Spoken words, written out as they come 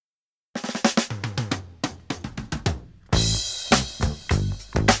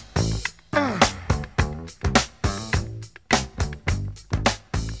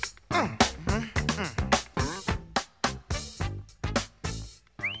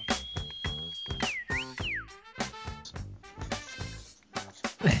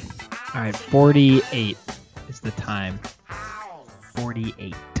All right, 48 is the time.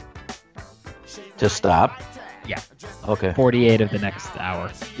 48. To stop? Yeah. Okay. 48 of the next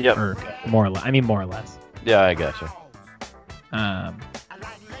hour. Yep. Or more or less. I mean, more or less. Yeah, I gotcha.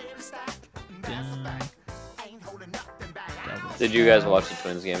 Did you guys watch the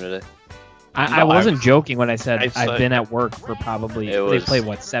Twins game today? I wasn't joking when I said I I've been at work for probably, they played,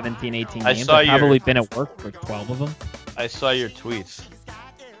 what, 17, 18 I games? saw I've probably been at work for 12 of them. I saw your tweets.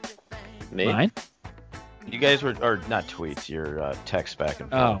 Me? Mine? You guys were, or not tweets, your text back and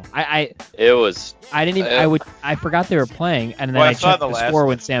forth. Oh, I didn't even, I forgot they were playing, and then Well, I I saw checked the the last score one.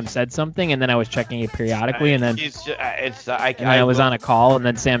 when Sam said something, and then I was checking it periodically, and then I was on a call, and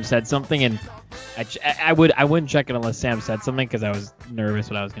then Sam said something, and I wouldn't check it unless Sam said something because I was nervous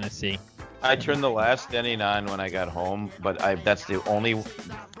what I was gonna see. I turned the last inning on when I got home, but that's the only.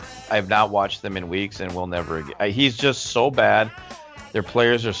 I've not watched them in weeks, and will never again. He's just so bad. Their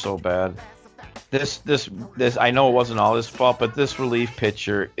players are so bad. This. I know it wasn't all his fault, but this relief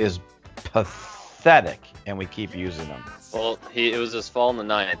pitcher is pathetic, and we keep using him. Well, it was his fall in the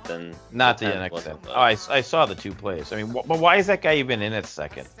ninth, and Not the next inning. Oh, I saw the two plays. I mean, but why is that guy even in at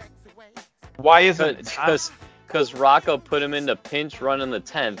second? Why isn't? Because Rocco put him into pinch run in the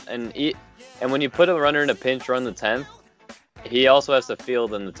 10th, and when you put a runner in a pinch run in the 10th, he also has to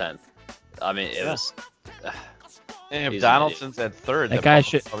field in the 10th. I mean, it was. And if Donaldson's at third, That guy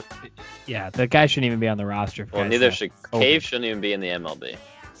should. Yeah, that guy shouldn't even be on the roster. Well, neither should Cave. Shouldn't even be in the MLB.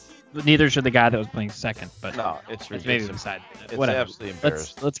 Neither should the guy that was playing second. But no, it's maybe beside. It's whatever. absolutely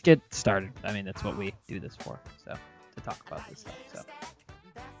embarrassing. Let's get started. I mean, that's what we do this for. So to talk about this stuff.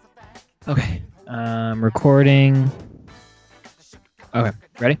 So. Okay. Recording. Okay,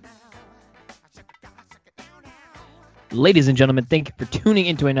 ready? Ladies and gentlemen, thank you for tuning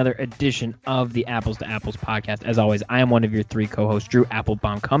into another edition of the Apples to Apples podcast. As always, I am one of your three co-hosts, Drew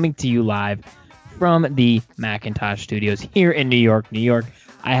Applebaum, coming to you live from the Macintosh Studios here in New York, New York.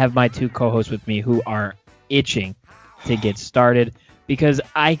 I have my two co-hosts with me who are itching to get started because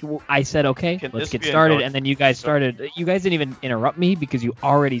I said, okay, let's get started, and then you guys started. You guys didn't even interrupt me because you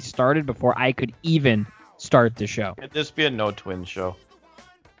already started before I could even start the show. Could this be a no twin show?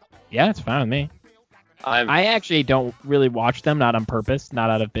 Yeah, it's fine with me. I actually don't really watch them, not on purpose, not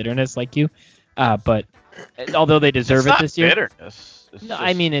out of bitterness like you, but although they deserve it this year. Bitterness. No,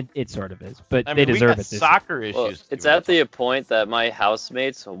 I mean it sort of is, but they deserve it this soccer year. Issues. Well, it's at the point that my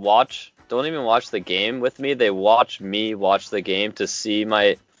housemates don't even watch the game with me. They watch me watch the game to see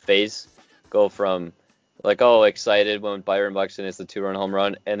my face go from like, oh, excited when Byron Buxton hits the 2-run home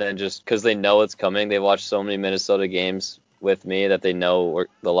run, and then just because they know it's coming, they watch so many Minnesota games with me that they know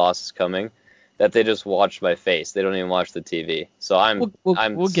the loss is coming, that they just watch my face. They don't even watch the TV. So I'm done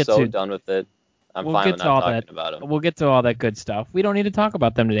with it. I'm fine with not talking about them. We'll get to all that good stuff. We don't need to talk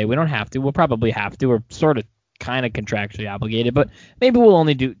about them today. We don't have to. We'll probably have to. We're sort of kind of contractually obligated, but maybe we'll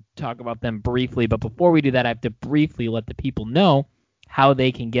only talk about them briefly. But before we do that, I have to briefly let the people know how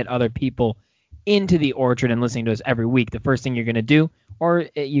they can get other people into the orchard and listening to us every week. The first thing you're going to do, or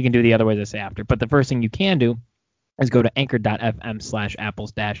you can do the other way, I say after, but the first thing you can do is go to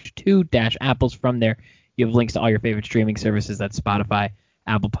anchor.fm/apples-2-apples. From there, you have links to all your favorite streaming services. That's Spotify,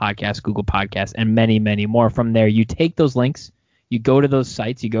 Apple Podcasts, Google Podcasts, and many, many more. From there, you take those links, you go to those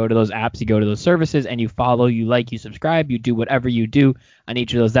sites, you go to those apps, you go to those services, and you follow, you like, you subscribe, you do whatever you do on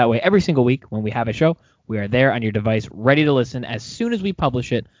each of those. That way, every single week when we have a show, we are there on your device, ready to listen as soon as we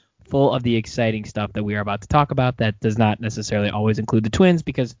publish it, full of the exciting stuff that we are about to talk about. That does not necessarily always include the Twins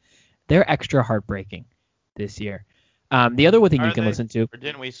because they're extra heartbreaking this year. The other thing you can listen to. Or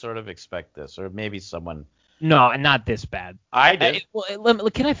didn't we sort of expect this? Or maybe someone. No, not this bad. I did.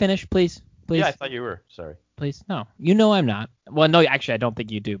 Can I finish, please? Yeah, I thought you were. Sorry. Please. No, I'm not. Well, no, actually, I don't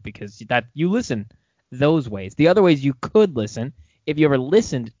think you do because you listen those ways. The other ways you could listen, if you ever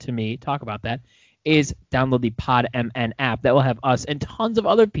listened to me talk about that, is download the Pod MN app. That will have us and tons of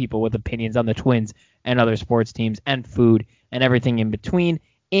other people with opinions on the Twins and other sports teams and food and everything in between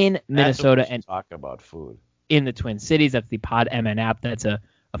in Minnesota and talk about food. In the Twin Cities. That's the Pod MN app. That's a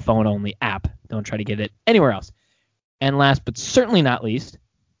phone-only app. Don't try to get it anywhere else. And last but certainly not least,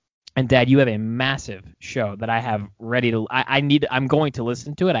 and Dad, you have a massive show that I have ready to. I'm going to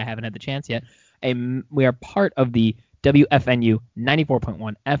listen to it. I haven't had the chance yet. We are part of the WFNU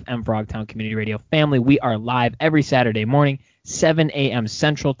 94.1 FM Frogtown Community Radio family. We are live every Saturday morning, 7 a.m.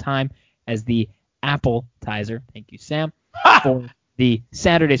 Central Time, as the appetizer. Thank you, Sam, for the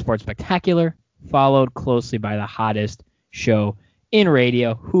Saturday Sports Spectacular, followed closely by the hottest show in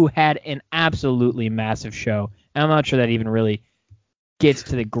radio, who had an absolutely massive show. And I'm not sure that even really gets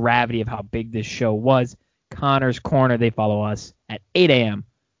to the gravity of how big this show was. Connor's Corner, they follow us at 8 a.m.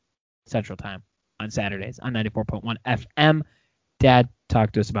 Central Time on Saturdays on 94.1 FM. Dad,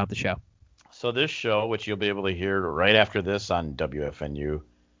 talk to us about the show. So this show, which you'll be able to hear right after this on WFNU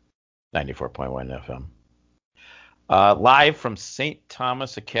 94.1 FM. Live from St.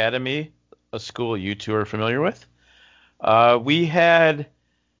 Thomas Academy, a school you two are familiar with. We had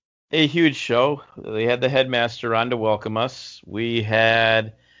a huge show. They had the headmaster on to welcome us. We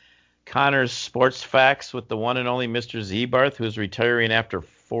had Connor's Sports Facts with the one and only Mr. Zebarth, who's retiring after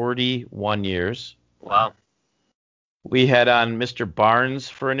 41 years. Wow. We had on Mr. Barnes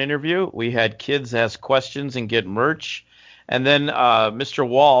for an interview. We had kids ask questions and get merch. And then Mr.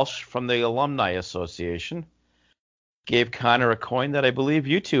 Walsh from the Alumni Association gave Connor a coin that I believe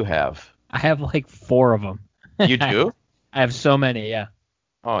you two have. I have like 4 of them. You do? I have so many, yeah.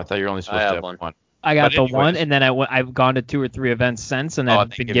 Oh, I thought you were only supposed to have one. I got But the anyways. one, and then I've gone to 2 or 3 events since, and Oh, I've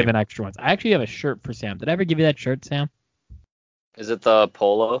they been give given extra ones. I actually have a shirt for Sam. Did I ever give you that shirt, Sam? Is it the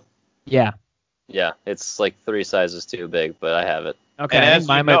polo? Yeah. Yeah, it's like 3 sizes too big, but I have it. Okay. And I as think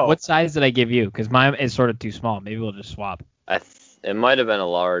mine you know- what size did I give you? Because mine is sort of too small. Maybe we'll just swap. It might have been a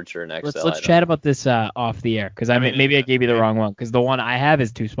large or an XL. Let's chat about this off the air, because I mean, maybe I gave you the wrong one, because the one I have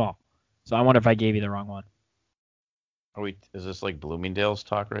is too small. So I wonder if I gave you the wrong one. Is this like Bloomingdale's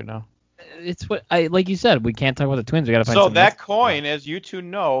talk right now? It's what I like you said. We can't talk about the Twins. We gotta find. So something that else. coin, as you two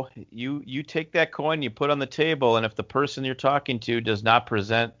know, you take that coin, you put on the table, and if the person you're talking to does not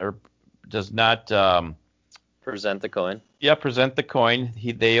present or does not Present the coin. present the coin,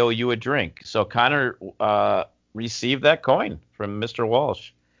 they owe you a drink. So Connor received that coin from Mr.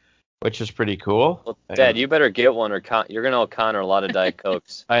 Walsh, which is pretty cool. Well, Dad, you better get one, or you're gonna owe Connor a lot of Diet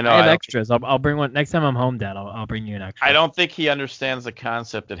Cokes. I know. I have extras. I'll bring one next time I'm home, Dad. I'll bring you an extra. I don't think he understands the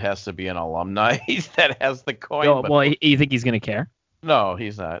concept. It has to be an alumni that has the coin. No, but well, you think he's gonna care? no,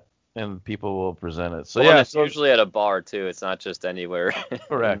 he's not, and people will present it. So Well, yeah, it's usually at a bar too. It's not just anywhere.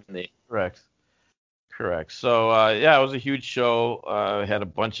 Correct. Correct. So yeah, it was a huge show. Had a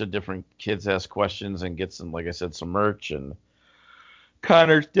bunch of different kids ask questions and get some, like I said, some merch. And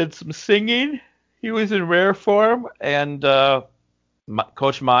Connor did some singing. He was in rare form, and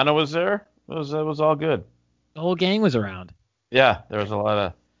Coach Mana was there. It was all good. The whole gang was around. Yeah, there was a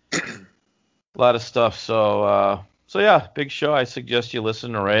lot of stuff. So yeah, big show. I suggest you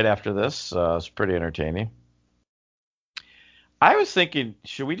listen right after this. It's pretty entertaining. I was thinking,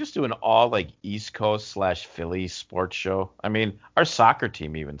 should we just do an all like East Coast / Philly sports show? I mean, our soccer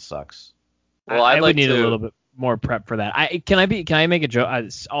team even sucks. Well, I I'd would like need to. a little bit more prep for that. Can I make a joke?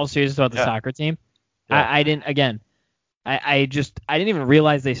 All serious about the Yeah. soccer team. Yeah. I didn't even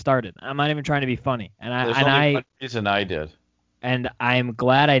realize they started. I'm not even trying to be funny, There's only one reason I did. and I'm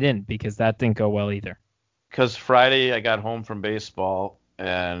glad I didn't, because that didn't go well either. Because Friday I got home from baseball,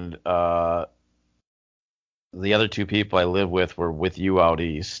 and the other 2 people I live with were with you out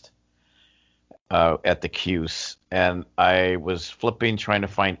east at the Cuse, and I was flipping trying to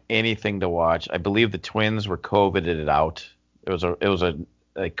find anything to watch. I believe the Twins were COVIDed out. It was a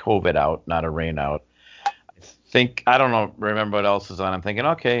COVID out, not a rain out. I don't remember what else is on. I'm thinking,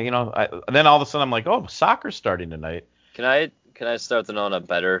 okay, and then all of a sudden I'm like, oh, soccer's starting tonight. Can I start the note on a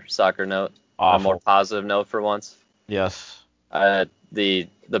better soccer note? Awful. On a more positive note for once. Yes. The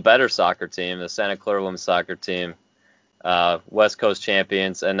better soccer team, the Santa Clara women's soccer team, West Coast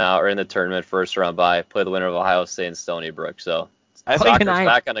champions, and now are in the tournament first round bye. Play the winner of Ohio State and Stony Brook. So I soccer's think,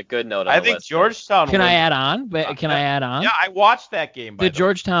 back on a good note. On I the think West Georgetown Can I wins. add on? Can I add on? Yeah, I watched that game. By The the way.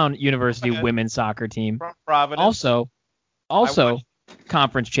 Georgetown University Okay. women's soccer team, From Providence. also watched-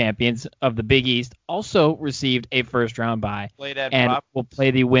 conference champions of the Big East, also received a first round bye, played at and Providence. will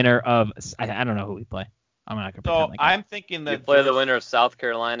play the winner of. I don't know who we play. I'm not gonna pretend So like I- I'm thinking You that play the winner of South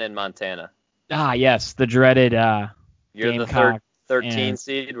Carolina and Montana. yes, the dreaded You're the Gamecock 13 and-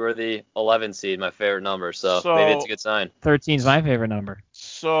 seed. We're the 11 seed, my favorite number. So So- maybe it's a good sign. 13 is my favorite number.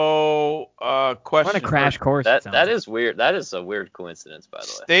 So We're question. on a crash course. it sounds That like. is weird. That is a weird coincidence, by the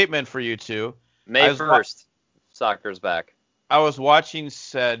way. Statement for you two. I May was 1st, soccer's back. I was watching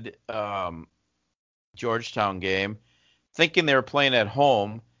said Georgetown game, thinking they were playing at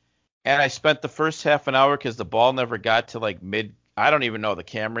home, and I spent the first half an hour because the ball never got to like mid. I don't even know the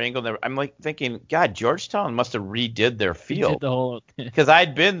camera angle. Never. I'm like thinking, God, Georgetown must have redid their Did field the whole. because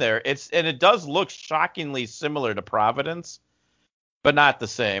I'd been there. And it does look shockingly similar to Providence, but not the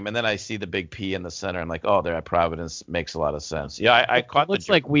same. And then I see the big P in the center. I'm like, oh, they're at Providence. Makes a lot of sense. Yeah, I caught It looks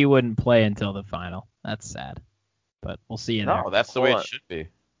the. like we wouldn't play until the final. That's sad, but we'll see you there. No, that's the way Hold it on. should be.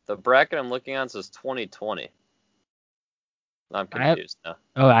 The bracket I'm looking on says 2020. I'm I have- confused now.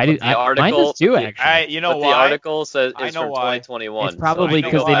 Oh, I do. But the article- Mine does too, actually. You know But why? the article says I it's know from why. 2021. It's probably I know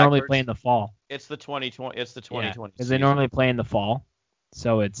because they why. normally play in the fall. It's the 2020. It's the 2020. Because they season. normally play in the fall.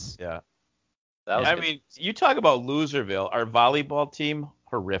 So it's Yeah. That was I good. mean, you talk about Loserville. Our volleyball team,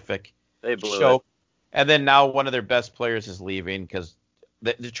 horrific. They blew Choke. it. And then now one of their best players is leaving because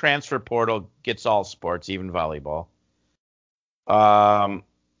the transfer portal gets all sports, even volleyball.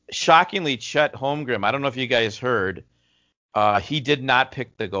 Shockingly, Chet Holmgren, I don't know if you guys heard, he did not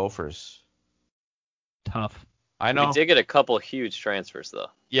pick the Gophers. tough. I know. We did get a couple huge transfers though.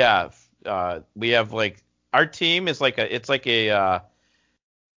 Yeah, we have like our team is like it's like a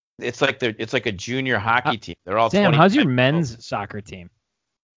junior hockey team. They're all Sam, how's your 25 men's soccer team?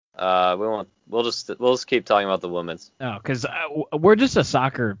 We'll just keep talking about the women's. Oh, because we're just a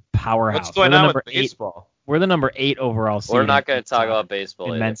soccer powerhouse. What's going we're the on number with 8. baseball? We're the number 8 overall seed. We're not going in to talk soccer- about baseball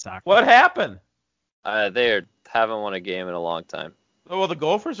in either. men's soccer. What happened? Haven't won a game in a long time. Oh, well, the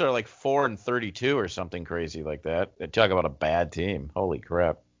Gophers are like 4-32 or something crazy like that. They talk about a bad team. Holy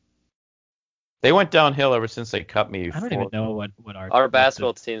crap! They went downhill ever since they cut me. I don't even know what Our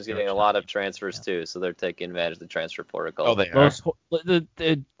basketball team's getting a lot of transfers too, so they're taking advantage of the transfer protocol. Oh, they are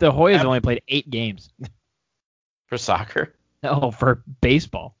the Hoyas only played 8 games. for soccer. No, for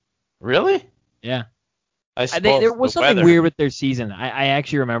baseball. Really? Yeah. I There was the something weather. weird with their season. I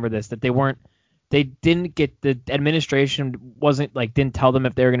actually remember this, that they didn't get, the administration didn't tell them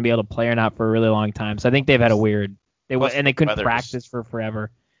if they were going to be able to play or not for a really long time. So I think they've had a weird, Plus and they the couldn't weather's- practice for forever.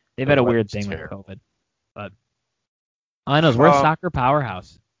 They've the had a weird weather's thing terrible. with COVID. But all I know is we're a Well- soccer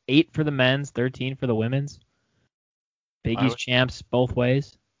powerhouse. 8 for the men's, 13 for the women's. Big I East would- champs both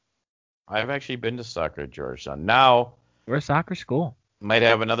ways. I've actually been to soccer at Georgetown. Now We're a soccer school. might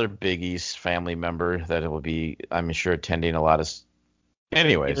have another Big East family member that will be, I'm sure, attending a lot of.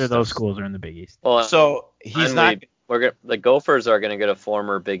 Anyways, Either of those schools are in the Big East. Well, So he's not. the Gophers are going to get a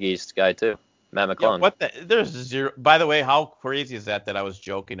former Big East guy too, Matt Yeah, McClung. what the? There's zero. By the way, how crazy is that I was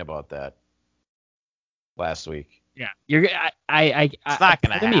joking about that last week? Yeah, I not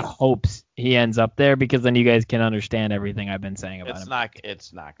gonna part of me happen. hopes he ends up there, because then you guys can understand everything I've been saying about him.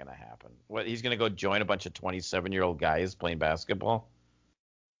 It's not gonna happen. What, he's gonna go join a bunch of 27-year-old guys playing basketball?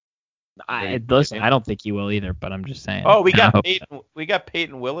 Listen, I don't think he will either, but I'm just saying. Oh, we I got hope Peyton, so. we got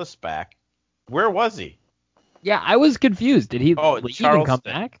Peyton Willis back. Where was he? Yeah, I was confused. Did he Oh, leave and Charleston. come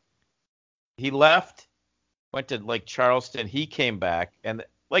back? He left, went to like Charleston. He came back, and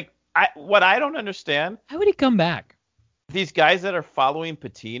what I don't understand, How would he come back? these guys that are following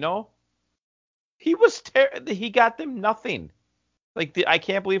Patino, he got them nothing. I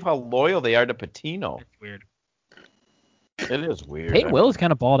can't believe how loyal they are to Patino. That's weird. It is weird. Peyton Willis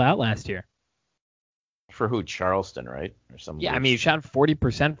kind of balled out last year. For who? Charleston, right? Or some. Yeah, I weird mean, he shit. shot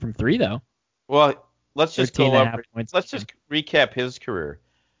 40% from 3 though. Well, let's just 13 go and a up. half points. Let's just recap his career.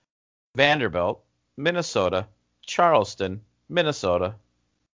 Vanderbilt, Minnesota, Charleston, Minnesota.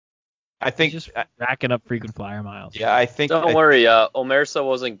 I think. He's just racking up frequent flyer miles. Yeah, I think. Don't worry, Omersa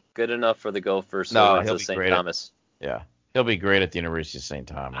wasn't good enough for the Gophers, so No, he went he'll to be St. great. Thomas. Yeah, he'll be great at the University of St.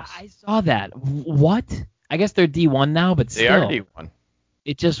 Thomas. I saw that. What? I guess they're D1 now, but They still, are D1.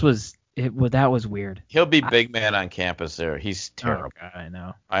 it just was. That was weird. He'll be big man on campus there. He's terrible. Oh, God, I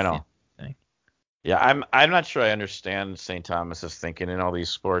know. I know. Thing. Yeah, I'm not sure I understand St. Thomas's thinking in all these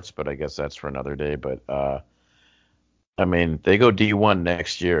sports, but I guess that's for another day. But I mean, they go D1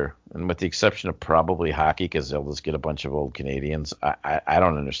 next year, and with the exception of probably hockey, because they'll just get a bunch of old Canadians. I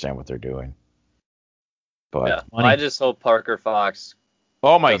don't understand what they're doing. But Yeah, Money. I just hope Parker Fox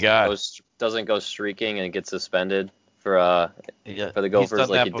oh my God, doesn't go streaking and get suspended for yeah, for the he's Gophers done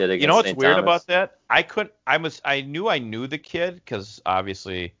like that he before. did against You know what's St. weird Thomas. about that? I knew the kid because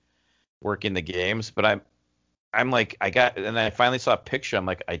obviously working the games, but I'm like, and I finally saw a picture. I'm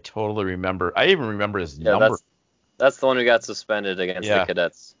like, I totally remember. I even remember his Yeah, number. that's the one who got suspended against Yeah. the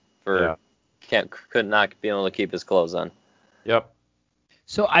Cadets for could not be able to keep his clothes on. Yep.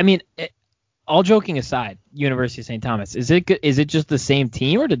 So I mean, all joking aside, University of St. Thomas, is it just the same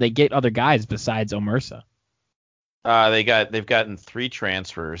team, or did they get other guys besides Omersa? They've gotten 3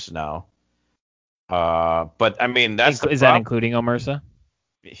 transfers now. But I mean, that's the Is that problem. including Omersa?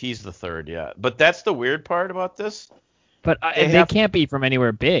 He's the 3rd, yeah. But that's the weird part about this. But They they have- can't be from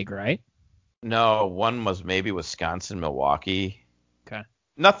anywhere big, right? No, one was maybe Wisconsin, Milwaukee. Okay.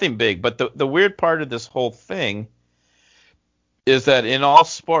 Nothing big, but the weird part of this whole thing is that in all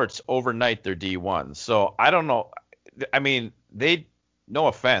sports, overnight they're D1. So I don't know. I mean, no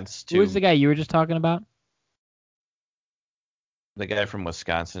offense to Who was the guy you were just talking about? the guy from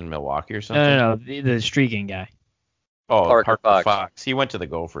Wisconsin, Milwaukee or something. No, the streaking guy. Oh, Parker Fox. He went to the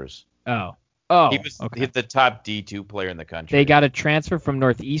Gophers. Oh, He was okay. the top D2 player in the country. They got a transfer from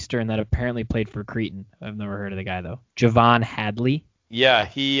Northeastern that apparently played for Cretan. I've never heard of the guy though. Javon Hadley. Yeah,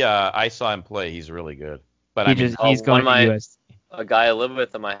 I saw him play. He's really good. But He's one going of my- to US. A guy I live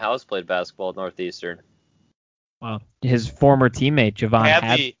with in my house played basketball at Northeastern. Well, his former teammate Javon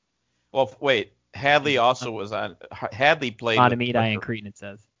Hadley. Well, wait. Hadley also was on. Hadley played. Matamidi and Cretin, it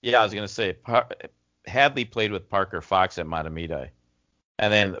says. Yeah, I was gonna say Hadley played with Parker Fox at Matamidi,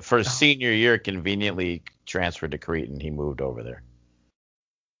 and then for his senior year, conveniently transferred to Cretin. He moved over there.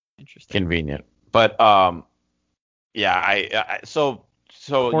 Interesting. Convenient, but yeah, so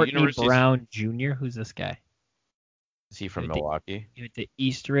Courtney University. Brown Jr. Who's this guy? Is he from Milwaukee? He went to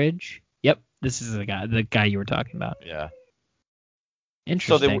Eastridge. Yep, this is the guy you were talking about. Yeah.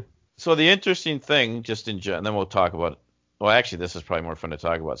 Interesting. So the interesting thing, just in general, and then we'll talk about. Well, actually, this is probably more fun to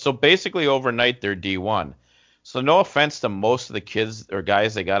talk about. So basically, overnight they're D1. So no offense to most of the kids or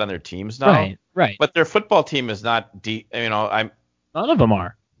guys they got on their teams now. Right. But their football team is not D. None of them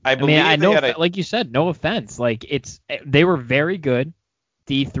are. I believe I know, like you said, no offense. Like they were very good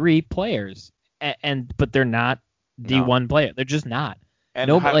D3 players, but they're not D1 players. They're just not. And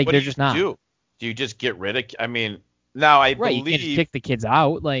they're just not. Do you just get rid of? I mean, now I believe you can't kick the kids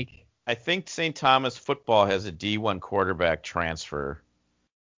out. Like I think St. Thomas football has a D1 quarterback transfer.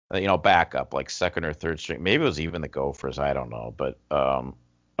 Backup, like second or third string. Maybe it was even the Gophers. I don't know. But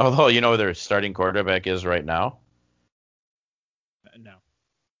although their starting quarterback is right now. No.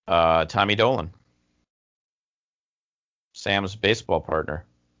 Tommy Dolan, Sam's baseball partner.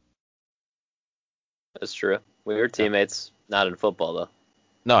 That's true. We were teammates, not in football though.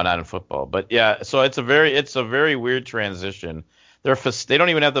 No, not in football. But yeah, so it's a very weird transition. They don't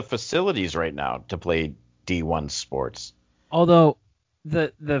even have the facilities right now to play D1 sports. Although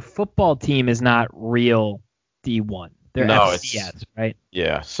the football team is not real D1. They're FCS, right?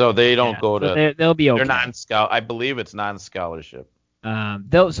 Yeah, so they don't go to. They'll be okay. They're non-scholarship. I believe it's non-scholarship.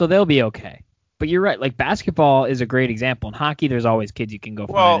 They'll be okay. But you're right. Like basketball is a great example. In hockey, there's always kids you can go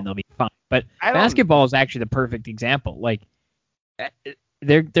find and they'll be fine. But basketball is actually the perfect example. Like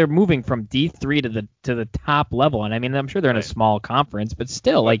they're moving from D3 to the top level, and I mean I'm sure they're in a small conference, but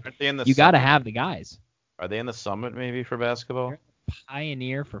still, like you got to have the guys. Are they in the Summit maybe for basketball?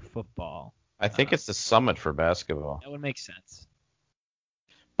 Pioneer for football. I think it's the Summit for basketball. That would make sense.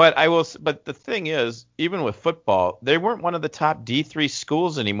 But the thing is, even with football, they weren't one of the top D3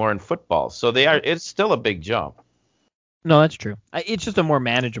 schools anymore in football. So it's still a big jump. No, that's true. It's just a more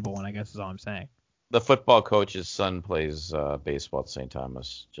manageable one, I guess is all I'm saying. The football coach's son plays baseball at St.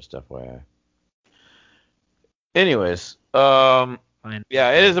 Thomas, just FYI. Anyways, Fine.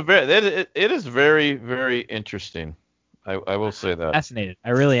 Yeah, it is very, very interesting. I will say that. Fascinated.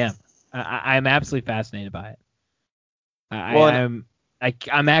 I really am. I'm absolutely fascinated by it. I'm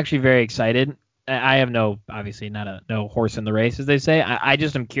actually very excited. I have no horse in the race, as they say. I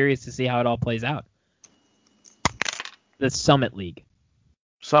just am curious to see how it all plays out. The Summit League.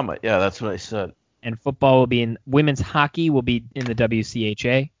 Summit, yeah, that's what I said. And football will be women's hockey will be in the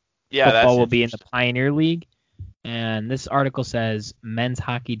WCHA. Yeah, football will be in the Pioneer League. And this article says men's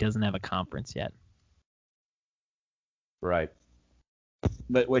hockey doesn't have a conference yet. Right.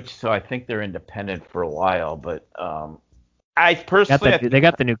 So I think they're independent for a while, but I personally they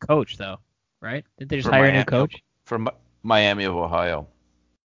got the new coach though, right? Did they just hire a new coach? From Miami of Ohio.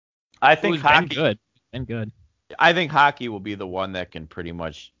 I think hockey been good. I think hockey will be the one that can pretty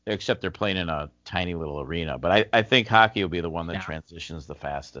much, except they're playing in a tiny little arena, but I think hockey will be the one that transitions the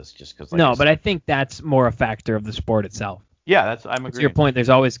fastest, just because. But I think that's more a factor of the sport itself. Yeah, I'm agreeing. To your point, there's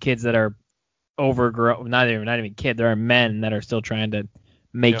always kids that are overgrown, not even kid. There are men that are still trying to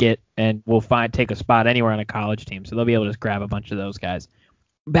make it and will take a spot anywhere on a college team, so they'll be able to just grab a bunch of those guys.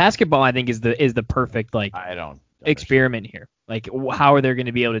 Basketball, I think, is the perfect experiment here. Like, how are they going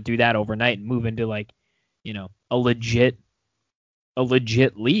to be able to do that overnight and move into a legit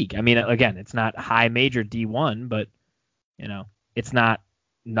league? I mean, again, it's not high major D1, but it's not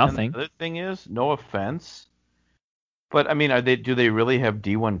nothing. And the other thing is, no offense, but I mean, do they really have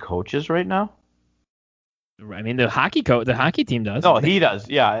D1 coaches right now? I mean, the hockey team does. No, he does.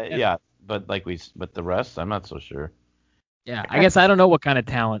 Yeah. But but the rest, I'm not so sure. Yeah, I guess I don't know what kind of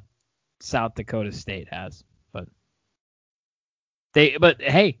talent South Dakota State has, but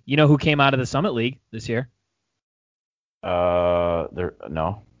hey, you know who came out of the Summit League this year?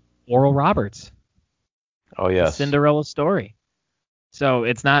 No. Oral Roberts. Oh yes. Cinderella story. So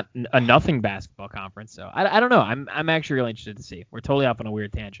it's not a nothing basketball conference. So I don't know. I'm actually really interested to see. We're totally off on a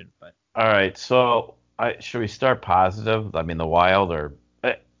weird tangent, but. All right, so should we start positive? I mean, the Wild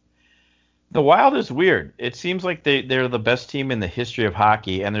is weird. It seems like they're the best team in the history of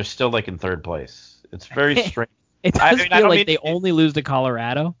hockey, and they're still in third place. It's very strange. It does feel like they only lose to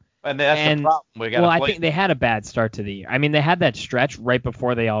Colorado. And that's the problem. I think they had a bad start to the year. I mean, they had that stretch right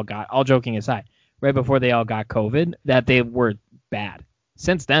before they all joking aside, right before they all got COVID, that they were bad.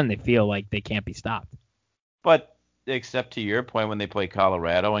 Since then, they feel like they can't be stopped. But except to your point, when they play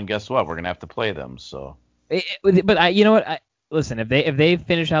Colorado, and guess what? We're gonna have to play them. So. But you know what? Listen, if they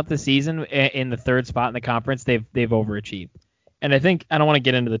finish out the season in the third spot in the conference, they've overachieved. And I don't want to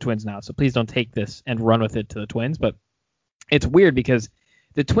get into the Twins now, so please don't take this and run with it to the Twins. But it's weird because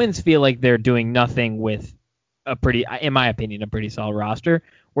the Twins feel like they're doing nothing with in my opinion, a pretty solid roster.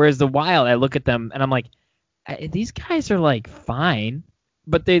 Whereas the Wild, I look at them and I'm like, these guys are like fine,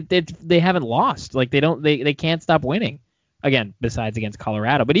 but they haven't lost. Like they can't stop winning. Again, besides against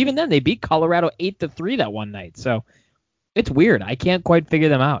Colorado, but even then they beat Colorado 8-3 that one night. So it's weird. I can't quite figure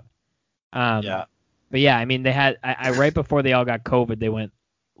them out. Yeah. But yeah, I mean they had right before they all got COVID, they went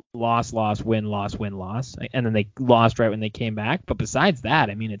loss, win, loss, win, loss, and then they lost right when they came back. But besides that,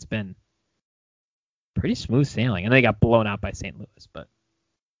 I mean it's been pretty smooth sailing, and they got blown out by St. Louis. But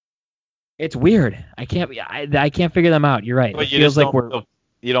it's weird. I can't figure them out. You're right. But it feels like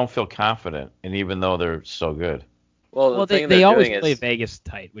you don't feel confident, and even though they're so good. Well, they always play Vegas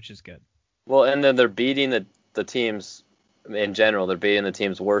tight, which is good. Well, and then they're beating the teams in general. They're beating the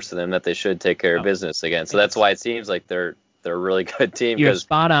teams worse than them that they should take care of business against. So that's why it seems like they're a really good team. You're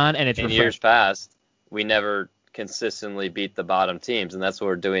spot on, and it's in years past we never consistently beat the bottom teams, and that's what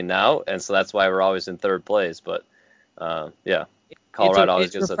we're doing now. And so that's why we're always in third place. But Colorado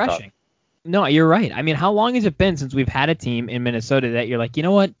always gets a tough. No, you're right. I mean, how long has it been since we've had a team in Minnesota that you're like, you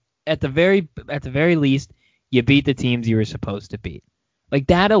know what? At the very least, you beat the teams you were supposed to beat. Like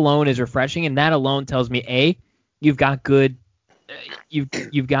that alone is refreshing, and that alone tells me you've got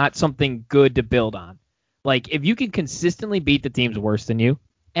something good to build on. Like if you can consistently beat the teams worse than you,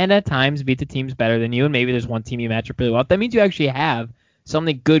 and at times beat the teams better than you, and maybe there's one team you match up really well, that means you actually have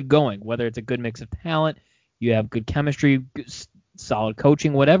something good going. Whether it's a good mix of talent, you have good chemistry, solid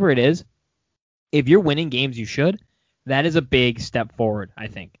coaching, whatever it is. If you're winning games you should, that is a big step forward, I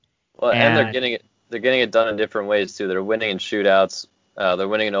think. Well, and they're getting it done in different ways too. They're winning in shootouts. They're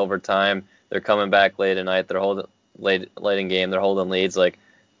winning in overtime. They're coming back late at night. They're holding late in game. They're holding leads. Like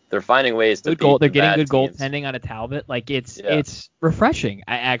they're finding ways to beat They're getting good teams. goaltending out of Talbot. Like it's refreshing.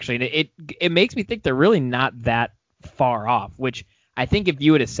 It makes me think they're really not that far off. Which I think if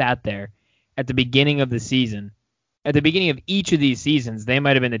you would have sat there at the beginning of the season, at the beginning of each of these seasons, they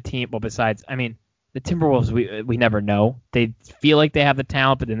might have been the team. Well, besides, I mean, the Timberwolves, we never know. They feel like they have the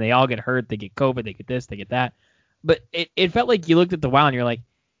talent, but then they all get hurt. They get COVID. They get this. They get that. But it felt like you looked at the Wild and you're like,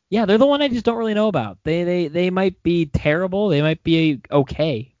 yeah, they're the one I just don't really know about. They might be terrible. They might be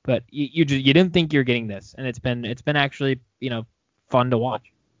okay, but you didn't think you're getting this, and it's been actually fun to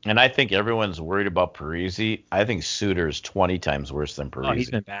watch. And I think everyone's worried about Parise. I think Suter is 20 times worse than Parise. Oh,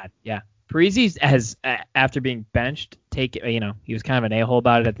 he's been bad. Yeah, Parise has after being benched, he was kind of an a-hole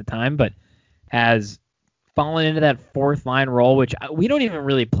about it at the time, but has fallen into that fourth line role, which we don't even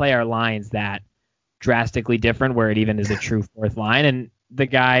really play our lines that drastically different where it even is a true fourth line, and the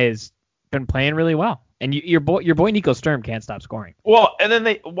guy has been playing really well. And your boy Nico Sturm can't stop scoring. Well, and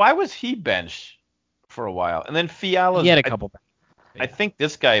then why was he benched for a while? And then Fiala. He had a couple. I think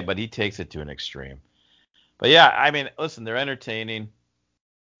this guy, but he takes it to an extreme. But yeah, I mean, listen, they're entertaining.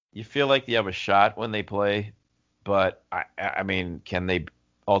 You feel like you have a shot when they play, but I mean, can they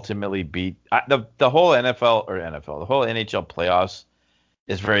ultimately beat the whole the whole NHL playoffs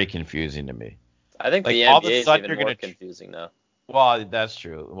is very confusing to me. I think the NBA is even more confusing now. Well, that's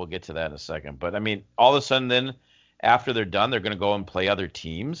true. We'll get to that in a second. But I mean, all of a sudden, then after they're done, they're going to go and play other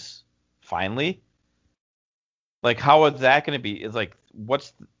teams. Finally, like how is that going to be? It's like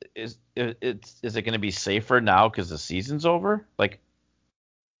is it going to be safer now because the season's over? Like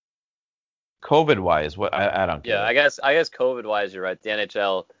COVID wise, what I don't get. Yeah, I guess COVID wise, you're right. The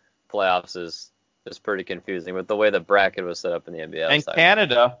NHL playoffs is pretty confusing with the way the bracket was set up in the NBA. And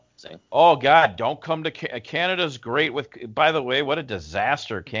Canada. Oh God, don't come to Canada's great with. By the way, what a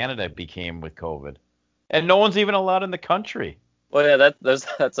disaster Canada became with COVID, and no one's even allowed in the country. Well, yeah,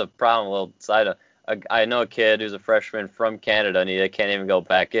 that's a problem. A little side of. I know a kid who's a freshman from Canada, and he can't even go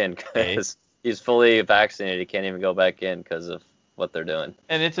back in because he's fully vaccinated. He can't even go back in because of what they're doing.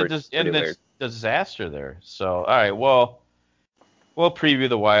 And it's a disaster there. So, all right, well, we'll preview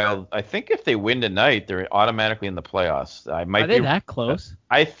the Wild. I think if they win tonight, they're automatically in the playoffs. Are they that close?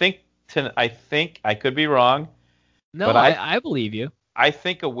 I think I could be wrong. No, but I believe you. I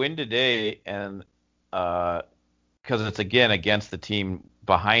think a win today, and because it's again against the team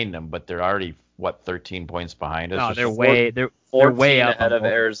behind them, but they're already 13 points behind us. No, they're way up ahead of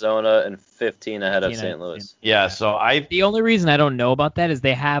Arizona and 15 ahead of St. Louis. Yeah, so the only reason I don't know about that is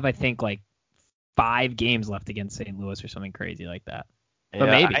they have, I think, like 5 games left against St. Louis or something crazy like that. But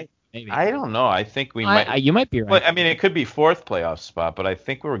maybe. Maybe. I don't know. I think we might. You might be right. But, I mean, it could be fourth playoff spot, but I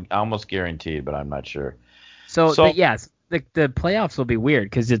think we're almost guaranteed, but I'm not sure. Yes, the playoffs will be weird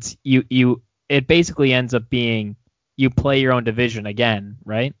because it's it basically ends up being you play your own division again,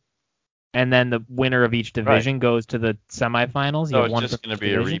 right? And then the winner of each division goes to the semifinals. So it's just going to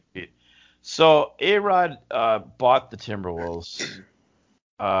be a repeat. So A-Rod bought the Timberwolves.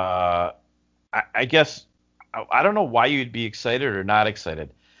 I guess I don't know why you'd be excited or not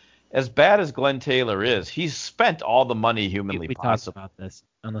excited. As bad as Glenn Taylor is, he's spent all the money humanly possible. We talked about this,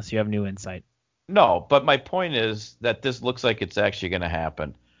 unless you have new insight. No, but my point is that this looks like it's actually going to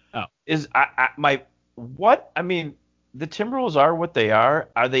happen. Oh, I mean, the Timberwolves are what they are.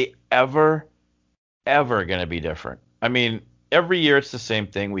 Are they ever going to be different? I mean, every year it's the same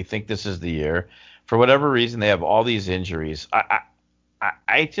thing. We think this is the year. For whatever reason, they have all these injuries.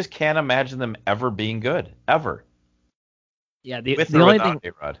 I just can't imagine them ever being good, ever. Yeah, the With or only without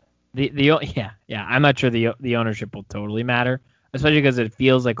thing. A-Rod. I'm not sure the ownership will totally matter, especially because it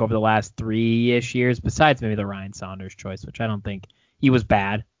feels like over the last 3-ish years, besides maybe the Ryan Saunders choice, which I don't think he was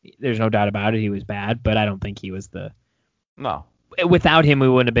bad. There's no doubt about it, he was bad, but I don't think he was No. Without him, we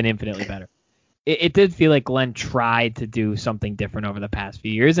wouldn't have been infinitely better. It did feel like Glenn tried to do something different over the past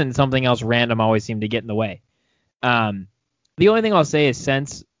few years, and something else random always seemed to get in the way. The only thing I'll say is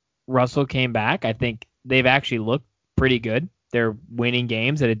since Russell came back, I think they've actually looked pretty good. They're winning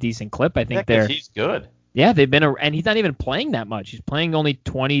games at a decent clip. I think he's good. Yeah, they've been and he's not even playing that much. He's playing only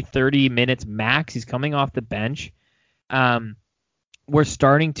 20, 30 minutes max. He's coming off the bench. We're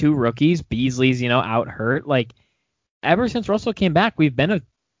starting 2 rookies. Beasley's, out hurt. Like, ever since Russell came back, we've been a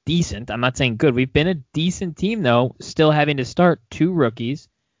decent, I'm not saying good, we've been a decent team, though, still having to start 2 rookies,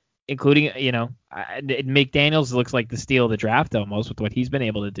 including, McDaniels looks like the steal of the draft almost with what he's been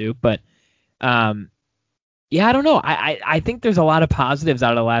able to do. But, yeah, I don't know. I think there's a lot of positives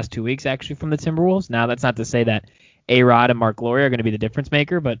out of the last 2 weeks, actually, from the Timberwolves. Now, that's not to say that A-Rod and Mark Laurie are going to be the difference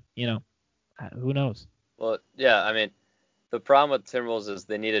maker, but, who knows? Well, yeah, I mean, the problem with Timberwolves is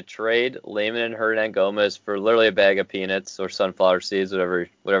they need to trade Layman and Hernangomez for literally a bag of peanuts or sunflower seeds,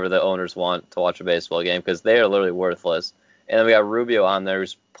 whatever the owners want to watch a baseball game, because they are literally worthless. And then we got Rubio on there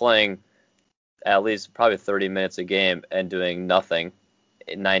who's playing at least probably 30 minutes a game and doing nothing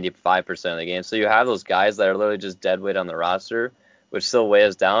 95% of the game. So you have those guys that are literally just dead weight on the roster, which still weigh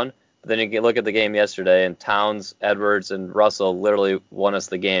us down. But then you can look at the game yesterday, and Towns, Edwards, and Russell literally won us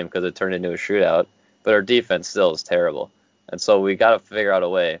the game because it turned into a shootout. But our defense still is terrible. And so we got to figure out a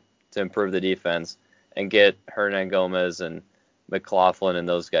way to improve the defense and get Hernangomez and McLaughlin and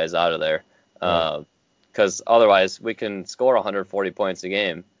those guys out of there. Because otherwise we can score 140 points a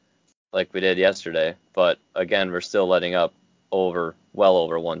game like we did yesterday. But, again, we're still letting up well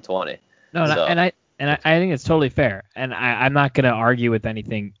over 120. No, so. and I think it's totally fair. And I'm not going to argue with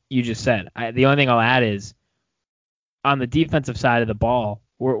anything you just said. The only thing I'll add is on the defensive side of the ball,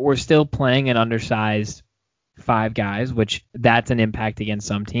 we're still playing an undersized 5 guys, which that's an impact against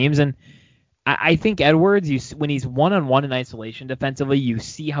some teams. And I think Edwards, when he's one-on-one in isolation defensively, you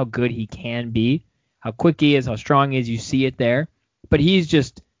see how good he can be, how quick he is, how strong he is. You see it there. But he's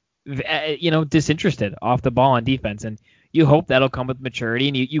just, disinterested off the ball on defense. And you hope that'll come with maturity.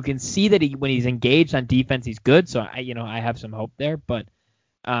 And you can see that when he's engaged on defense, he's good. So, I have some hope there. But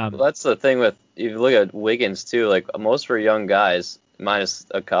well, that's the thing with, if you look at Wiggins, too, like most of our young guys, minus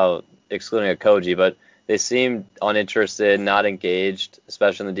excluding a Koji, but they seem uninterested, not engaged,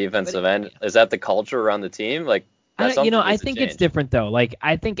 especially in the defensive end. Is that the culture around the team? Like, I think it's different though. Like,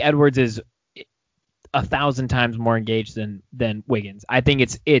 I think Edwards is 1,000 times more engaged than Wiggins. I think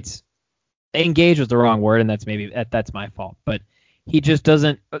it's engaged was the wrong word, and that's my fault. But he just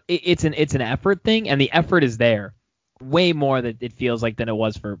doesn't. It's an effort thing, and the effort is there way more that it feels like than it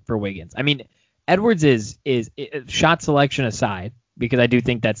was for Wiggins. I mean, Edwards is shot selection aside, because I do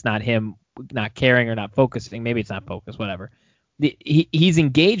think that's not him not caring or not focusing. Maybe it's not focus, whatever. He's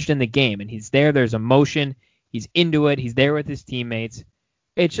engaged in the game, and he's there. There's emotion. He's into it. He's there with his teammates.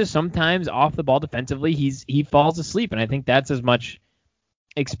 It's just sometimes off the ball defensively, he falls asleep, and I think that's as much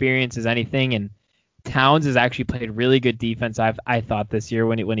experience as anything. And Towns has actually played really good defense, I thought, this year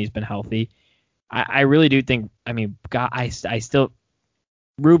when he's been healthy. I really do think. I mean, God, I still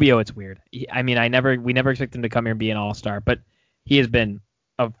Rubio. It's weird. We never expect him to come here and be an all-star, but he has been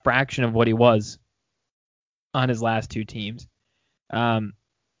a fraction of what he was on his last 2 teams.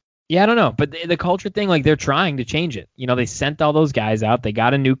 Yeah, I don't know. But the culture thing, like, they're trying to change it. They sent all those guys out. They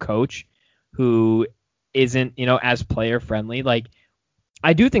got a new coach who isn't, as player friendly. Like,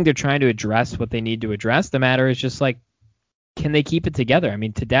 I do think they're trying to address what they need to address. The matter is just, like, can they keep it together? I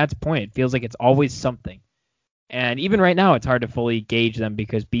mean, to Dad's point, it feels like it's always something. And even right now, it's hard to fully gauge them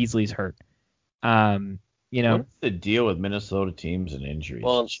because Beasley's hurt. What's the deal with Minnesota teams and injuries?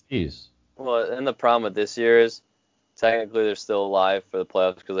 Well, jeez. Well, and the problem with this year is technically they're still alive for the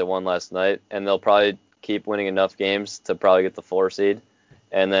playoffs because they won last night, and they'll probably keep winning enough games to probably get the 4 seed,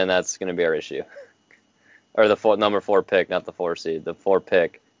 and then that's going to be our issue. Or the number 4 pick, not the 4 seed, the 4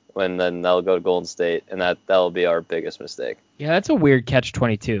 pick, when then they'll go to Golden State, and that'll be our biggest mistake. Yeah, that's a weird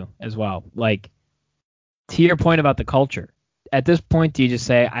catch-22 as well. Like, to your point about the culture, at this point, do you just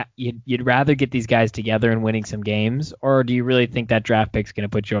say you'd rather get these guys together and winning some games, or do you really think that draft pick's going to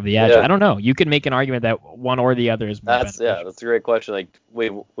put you over the edge? Yeah. I don't know. You could make an argument that one or the other is more beneficial. That's a great question. Like we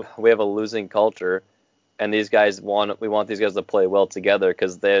have a losing culture, and we want these guys to play well together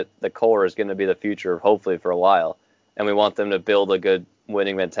because the core is going to be the future, hopefully for a while, and we want them to build a good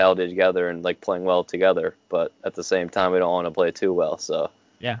winning mentality together and like playing well together. But at the same time, we don't want to play too well. So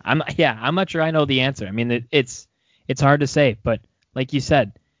I'm not sure I know the answer. I mean, it's hard to say, but like you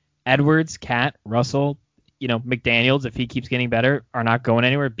said, Edwards, Cat, Russell, McDaniels, if he keeps getting better, are not going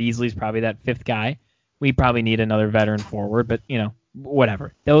anywhere. Beasley's probably that 5th guy. We probably need another veteran forward, but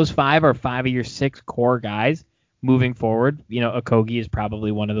whatever. Those 5 are 5 of your 6 core guys moving forward. Okogie is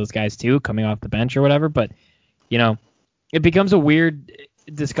probably one of those guys too, coming off the bench or whatever. But it becomes a weird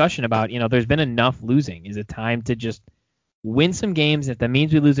discussion about there's been enough losing. Is it time to just win some games? If that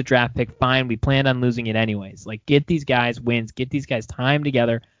means we lose a draft pick, fine. We planned on losing it anyways. Like, get these guys wins. Get these guys time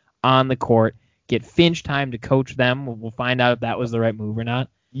together on the court. Get Finch time to coach them. We'll find out if that was the right move or not.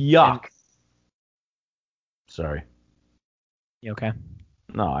 Yuck. Sorry. You okay?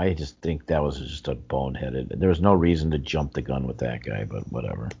 No, I just think that was just a boneheaded. There was no reason to jump the gun with that guy, but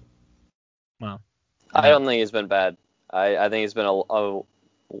whatever. Well, I don't think he's been bad. I think he's been a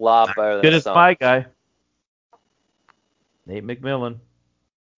lot better than good as some. my guy. Nate McMillan.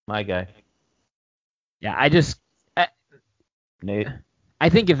 My guy. Yeah, Nate. I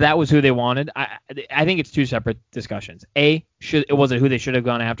think if that was who they wanted, I think it's 2 separate discussions. A, was it who they should have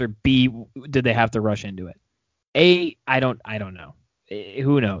gone after? B, did they have to rush into it? A, I don't know.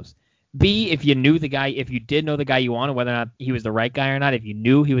 Who knows? B, if you knew the guy, if you did know the guy you wanted, whether or not he was the right guy or not, if you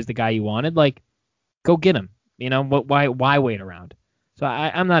knew he was the guy you wanted, like, go get him. Why wait around? So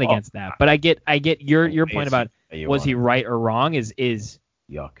I'm not against that, but I get your point about was he right or wrong is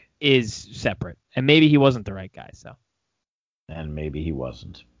yuck, is separate, and maybe he wasn't the right guy. So, and maybe he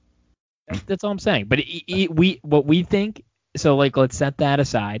wasn't. That's all I'm saying. But what we think. So like, let's set that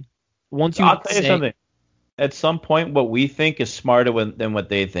aside. I'll tell you something. At some point, what we think is smarter than what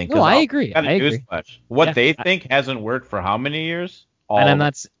they think. No, I agree. What they think hasn't worked for how many years? And I'm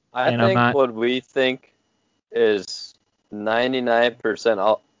not. I think what we think is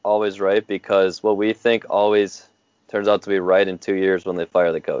 99% always right, because what we think always turns out to be right in 2 years when they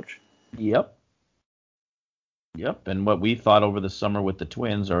fire the coach. Yep. And what we thought over the summer with the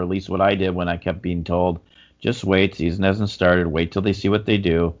Twins, or at least what I did when I kept being told, just wait, season hasn't started, wait till they see what they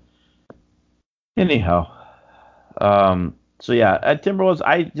do. Anyhow. So yeah, at Timberwolves,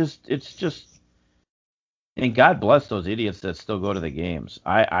 it's just, and God bless those idiots that still go to the games.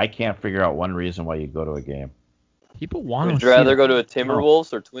 I can't figure out one reason why you go to a game. People want to. Would you rather go to a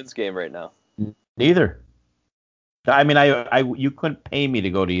Timberwolves or Twins game right now? Neither. I mean, you couldn't pay me to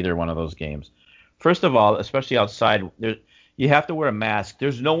go to either one of those games. First of all, especially outside, you have to wear a mask.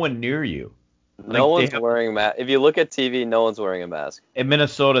 There's no one near you. No one's wearing a mask. If you look at TV, no one's wearing a mask. In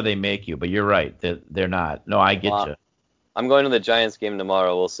Minnesota, they make you, but you're right. They're not. No, I get you. I'm going to the Giants game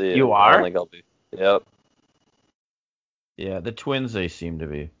tomorrow. We'll see. You are? I don't think I'll be. Yep. Yeah, the Twins, they seem to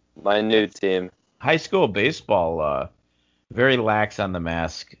be. My new team. High school baseball, very lax on the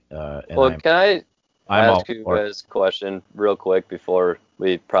mask. Well, can I ask you guys a question real quick before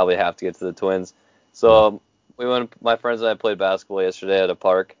we probably have to get to the Twins? So my friends and I played basketball yesterday at a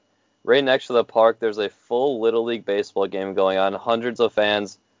park. Right next to the park, there's a full Little League baseball game going on. Hundreds of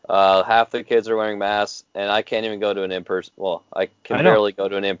fans. Half the kids are wearing masks, and I can't even go to an in-person. Well, I can barely go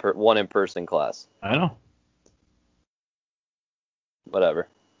to an in-person class. I know. Whatever.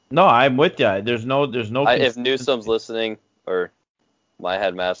 No, I'm with you. There's no. If Newsom's listening, or my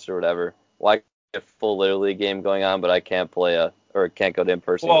headmaster, or whatever, why a full Little League game going on, but I can't can't go to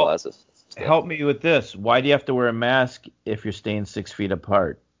in-person classes? Help me with this. Why do you have to wear a mask if you're staying 6 feet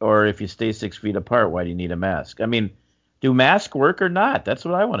apart? Or if you stay 6 feet apart, why do you need a mask? I mean, do masks work or not? That's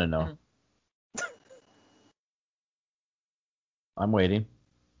what I want to know. I'm waiting.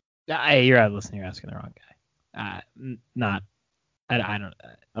 You're listening. You're asking the wrong guy. I don't.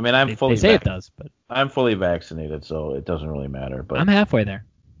 I mean, I'm fully. They say it does, but I'm fully vaccinated, so it doesn't really matter. But I'm halfway there.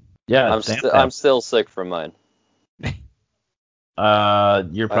 Yeah, I'm still sick from mine.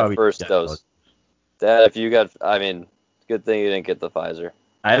 You're probably my first dose. Dad, if you got, I mean, good thing you didn't get the Pfizer.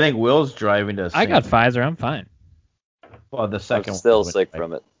 I think Will's driving to. I got Pfizer. I'm fine. Well, the second I'm still one. sick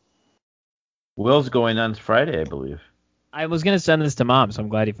from it. Will's going on Friday, I believe. I was gonna send this to Mom, so I'm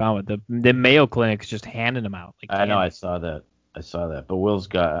glad he found it. The Mayo Clinic's just handing them out. Like I know, candy. I saw that. But Will's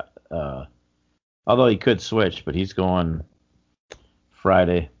got, although he could switch, but he's going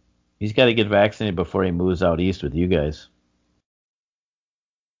Friday. He's got to get vaccinated before he moves out east with you guys.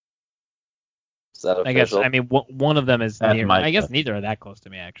 Is that official? I guess. I mean, one of them is That's near. my I guess guess. neither are that close to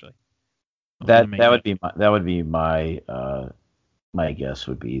me, actually. That would be my my guess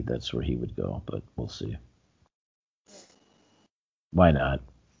would be that's where he would go, but we'll see. Why not?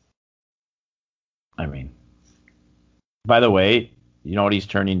 I mean, by the way, you know what he's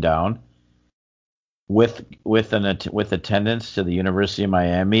turning down? With attendance to the University of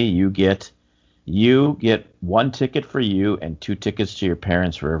Miami, you get one ticket for you and 2 tickets to your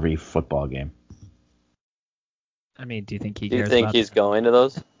parents for every football game. I mean, do you think he Do you cares think about he's that? going to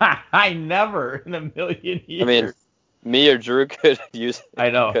those? I never in a million years. I mean, me or Drew could I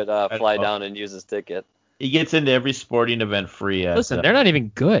know. fly down and use his ticket. He gets into every sporting event free. Listen, they're not even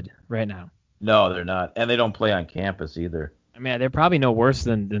good right now. No, they're not, and they don't play on campus either. I mean, they're probably no worse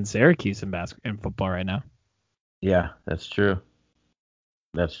than Syracuse in football right now. Yeah, that's true.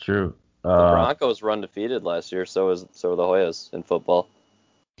 That's true. The Broncos were undefeated last year, so were the Hoyas in football.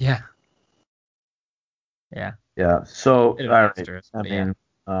 Yeah. Yeah. Yeah. So, Bit of all an right. asterisk, I but yeah.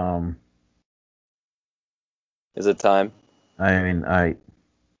 mean, Is it time? I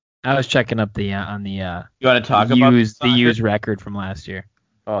was checking up the on the you want to talk the about used the soccer? used record from last year.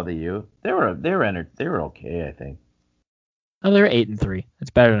 Oh, the U. They were okay, I think. Oh, they're 8-3.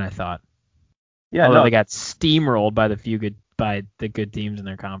 It's better than I thought. Yeah, Although no, they got steamrolled by the good teams in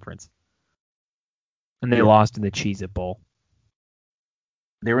their conference, and they Yeah. lost in the Cheez-It Bowl.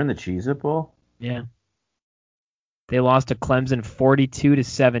 they were in the Cheez-It Bowl. Yeah. They lost to Clemson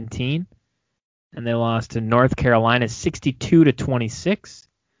 42-17, and they lost to North Carolina 62-26,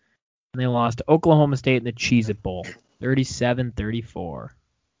 and they lost to Oklahoma State in the Cheez-It Bowl 37-34.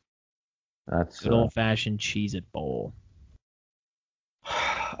 That's. Good old-fashioned Cheez-It Bowl.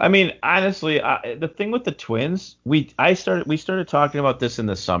 I mean, honestly, the thing with the Twins, we started talking about this in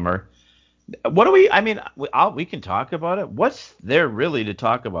the summer. What do we? I mean, we can talk about it. What's there really to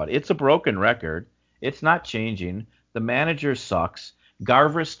talk about? It's a broken record. It's not changing. The manager sucks.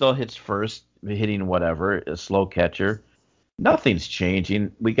 Garver still hits first, hitting whatever, a slow catcher. Nothing's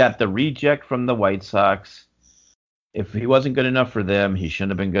changing. We got the reject from the White Sox. If he wasn't good enough for them, he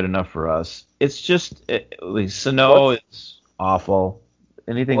shouldn't have been good enough for us. It's just Sano is awful.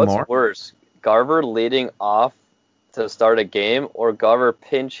 Anything What's more? worse, Garver leading off to start a game, or Garver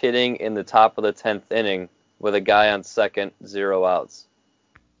pinch hitting in the top of the 10th inning with a guy on second, 0 outs?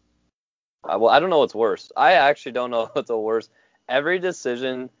 Well, I don't know what's worse. I actually don't know what's the worst. Every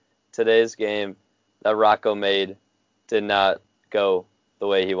decision today's game that Rocco made did not go the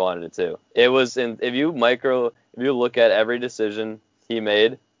way he wanted it to. It was if you look at every decision he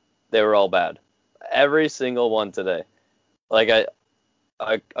made, they were all bad. Every single one today. Like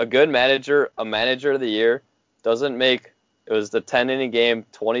a good manager, a manager of the year, doesn't make, it was the 10-inning game,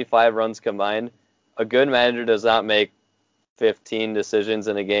 25 runs combined. A good manager does not make 15 decisions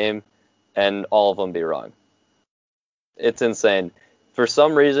in a game and all of them be wrong. It's insane. For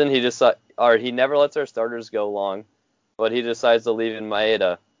some reason, he never lets our starters go long, but he decides to leave in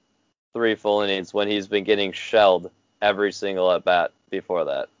Maeda 3 full innings when he's been getting shelled every single at-bat before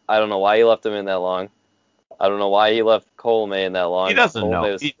that. I don't know why he left him in that long. I don't know why he left Colomé in that long. He doesn't Colomé know.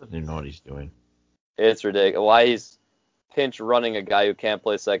 was- He doesn't know what he's doing. It's ridiculous. Why he's pinch running a guy who can't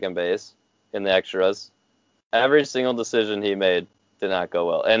play second base in the extras. Every single decision he made did not go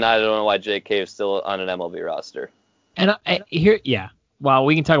well. And I don't know why Jake Cave's still on an MLB roster. And well,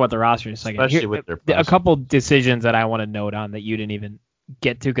 we can talk about the roster in a second. Especially with their a press. couple decisions that I want to note on that you didn't even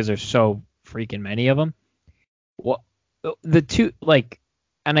get to because there's so freaking many of them. Well, the two,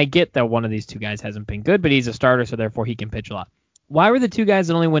 and I get that one of these two guys hasn't been good, but he's a starter, so therefore he can pitch a lot. Why were the two guys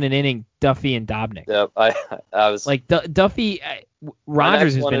that only win an inning Duffy and Dobnik? Yep, I was Like Duffy,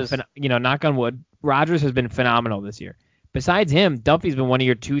 Rogers has one been, is- knock on wood, Rogers has been phenomenal this year. Besides him, Duffy's been one of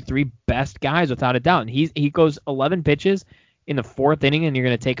your 2-3 best guys without a doubt. And he goes 11 pitches in the 4th inning, and you're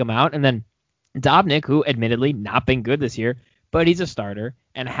going to take him out. And then Dobnik, who admittedly not been good this year, but he's a starter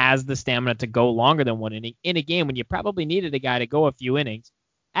and has the stamina to go longer than 1 inning in a game when you probably needed a guy to go a few innings.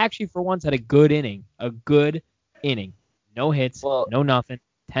 Actually, for once, had a good inning. No hits, Well- no nothing,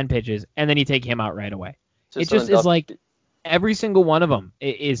 10 pitches, and then you take him out right away. It on just the is like every single one of them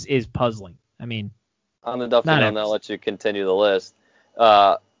is puzzling. I mean, on the Duffy not note, every- I'll let you continue the list.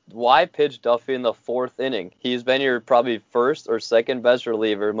 why pitch Duffy in the 4th inning? He's been your probably first or second best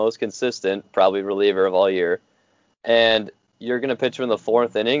reliever, most consistent, probably reliever of all year. And you're going to pitch him in the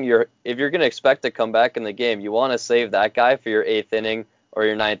 4th inning. If you're going to expect to come back in the game, you want to save that guy for your 8th inning or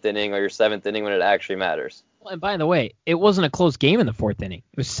your 9th inning or your 7th inning when it actually matters. Well, and by the way, it wasn't a close game in the 4th inning.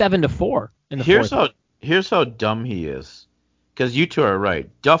 It was 7-4 in the 4th. Here's how dumb he is. Because you two are right.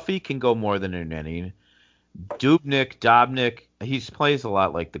 Duffy can go more than an inning. Dobnik, he plays a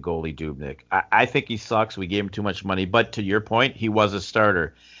lot like the goalie Dubnyk. I think he sucks. We gave him too much money. But to your point, he was a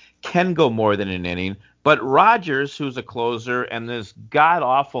starter. Can go more than an inning. But Rogers, who's a closer, and this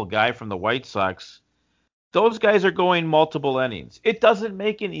god-awful guy from the White Sox, those guys are going multiple innings. It doesn't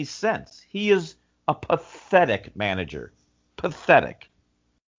make any sense. He is a pathetic manager. Pathetic.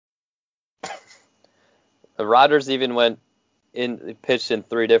 Rogers even pitched in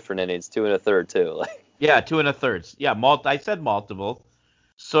 3 different innings, 2 1/3 too. Yeah, 2 1/3. Yeah, I said multiple.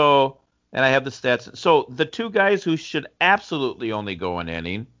 So, and I have the stats. So the 2 guys who should absolutely only go an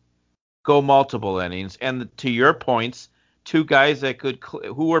inning, go multiple innings. And to your points, 2 guys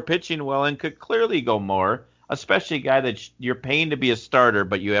who were pitching well and could clearly go more, especially a guy that you're paying to be a starter,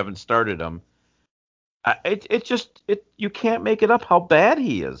 but you haven't started him. You can't make it up how bad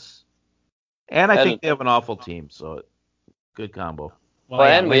he is. And I think they have an awful team, so good combo. Well,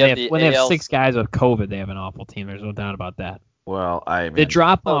 yeah, when they have 6 guys with COVID, they have an awful team. There's no doubt about that. Well, the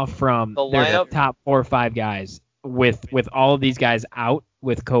drop off from their top 4 or 5 guys with all of these guys out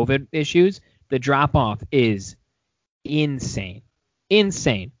with COVID issues, the drop off is insane.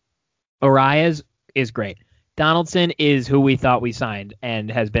 Arias is great. Donaldson is who we thought we signed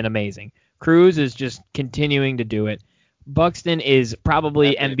and has been amazing. Cruz is just continuing to do it. Buxton is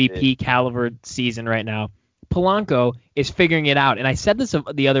probably MVP caliber season right now. Polanco is figuring it out. And I said this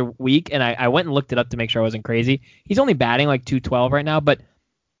the other week, and I went and looked it up to make sure I wasn't crazy. He's only batting like .212 right now, but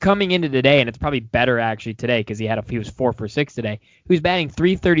coming into today, and it's probably better actually today because he was 4 for 6 today. He was batting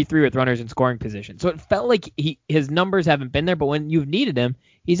 .333 with runners in scoring position. So it felt like his numbers haven't been there, but when you've needed him,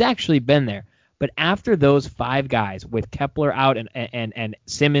 he's actually been there. But after those 5 guys with Kepler out and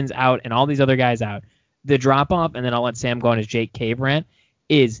Simmons out and all these other guys out, the drop off, and then I'll let Sam go on his Jake Cave rant,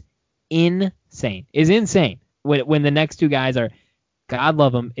 is insane. When the next 2 guys are, God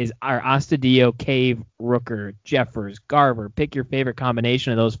love them, are Astudillo, Cave, Rooker, Jeffers, Garver. Pick your favorite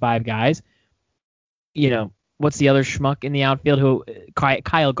combination of those 5 guys. You know, what's the other schmuck in the outfield?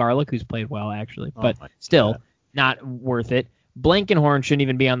 Kyle Garlick, who's played well actually, but still not worth it. Blankenhorn shouldn't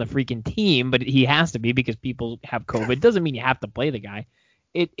even be on the freaking team, but he has to be because people have COVID. Doesn't mean you have to play the guy.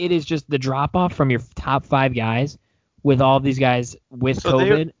 It is just the drop off from your top 5 guys with all these guys with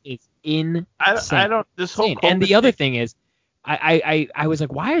COVID is insane. I don't. This whole COVID and the other thing is, I was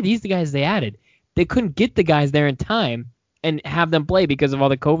like, why are these the guys they added? They couldn't get the guys there in time and have them play because of all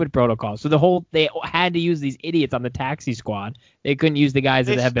the COVID protocols. So they had to use these idiots on the taxi squad. They couldn't use the guys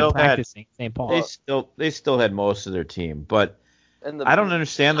that have been practicing St. Paul. They still had most of their team, but I don't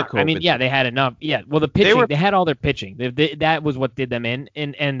understand the COVID. I mean, yeah, they had enough. Yeah, well, the pitching, they had all their pitching. That was what did them in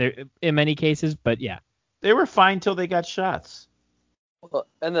many cases. But yeah, they were fine till they got shots. Well,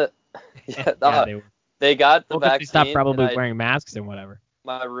 and they got the vaccine. They stopped probably wearing masks and whatever.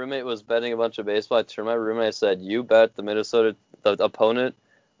 My roommate was betting a bunch of baseball. I turned to my roommate. I said, "You bet the opponent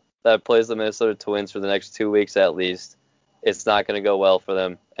that plays the Minnesota Twins for the next 2 weeks at least, it's not going to go well for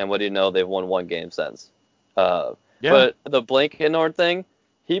them." And what do you know? They've won 1 game since. But the Blankenhorn thing,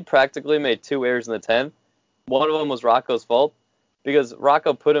 he practically made 2 errors in the 10th. One of them was Rocco's fault because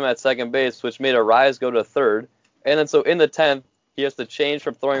Rocco put him at second base, which made Arias go to third. And then so in the 10th, he has to change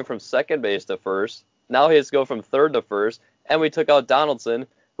from throwing from second base to first. Now he has to go from third to first. And we took out Donaldson,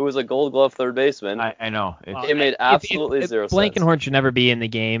 who was a Gold Glove third baseman. I know. It made absolutely zero sense. Blankenhorn should never be in the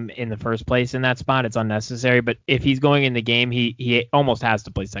game in the first place in that spot. It's unnecessary. But if he's going in the game, he almost has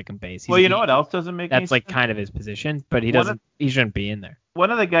to play second base. Well, you know what else doesn't make any sense? That's like kind of his position, but he shouldn't be in there.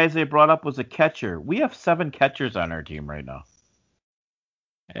 One of the guys they brought up was a catcher. We have 7 catchers on our team right now.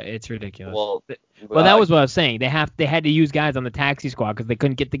 It's ridiculous. Well, that was what I was saying. They had to use guys on the taxi squad because they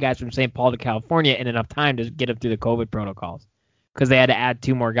couldn't get the guys from St. Paul to California in enough time to get them through the COVID protocols because they had to add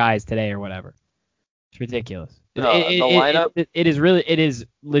 2 more guys today or whatever. It's ridiculous. The lineup.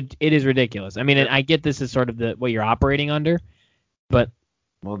 It is ridiculous. I mean, I get this is sort of what you're operating under, but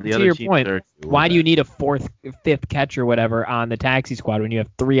to your point, why do you need a 4th, 5th catcher or whatever on the taxi squad when you have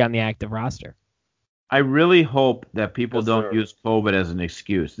 3 on the active roster? I really hope that people don't use COVID as an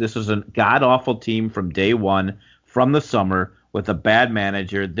excuse. This was a god-awful team from day one, from the summer, with a bad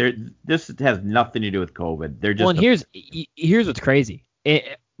manager. This has nothing to do with COVID. They're just. Well, and here's what's crazy.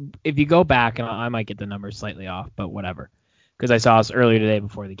 If you go back, and I might get the numbers slightly off, but whatever. because I saw this earlier today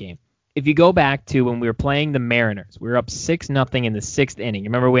before the game. If you go back to when we were playing the Mariners, we were up 6-0 in the 6th inning.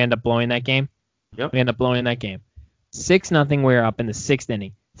 Remember we ended up blowing that game? Yep. We ended up blowing that game. 6-0, we were up in the 6th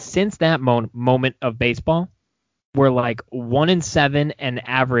inning. Since that moment of baseball, we're like 1-7 and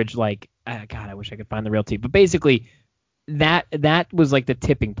average like, God, I wish I could find the real team. But basically, that was like the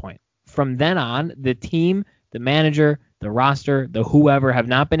tipping point. From then on, the team, the manager, the roster, the whoever have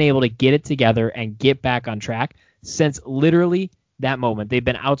not been able to get it together and get back on track since literally that moment. They've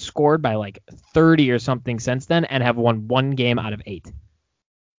been outscored by like 30 or something since then and have won 1 game out of 8.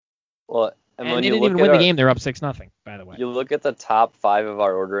 Well, And when they you didn't look even at win the our- game. They're up 6-0, by the way. You look at the top 5 of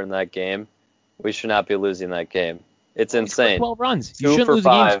our order in that game, we should not be losing that game. It's We scored insane. 12 runs. 2 You shouldn't for lose a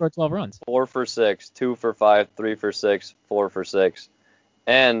game 5. to score 12 runs. 4 for 6, 2 for 5, 3 for 6, 4 for 6.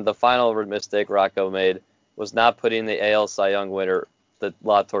 And the final mistake Rocco made was not putting the AL Cy Young winner, the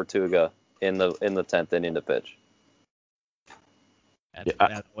La Tortuga, in the 10th inning to pitch.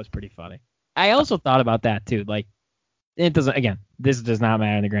 That was pretty funny. I also thought about that too. Like, it doesn't. Again, this does not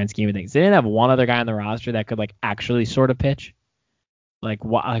matter in the grand scheme of things. They didn't have one other guy on the roster that could like actually sort of pitch. Like,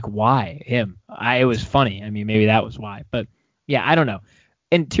 why him? It was funny. I mean, maybe that was why. But yeah, I don't know.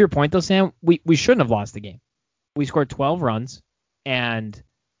 And to your point though, Sam, we shouldn't have lost the game. We scored 12 runs and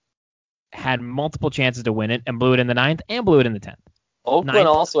had multiple chances to win it and blew it in the 9th and blew it in the 10th. Oakland 9th.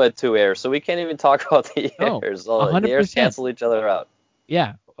 also had 2 errors, so we can't even talk about the No, errors. The errors 100%. cancel each other out.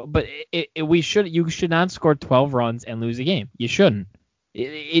 Yeah, but you should not score 12 runs and lose a game. You shouldn't.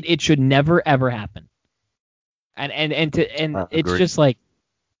 It should never ever happen. And it's Agreed. just like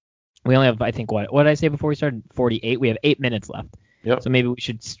we only have, I think, what did I say before we started? 48. We have 8 minutes left. Yep. So maybe we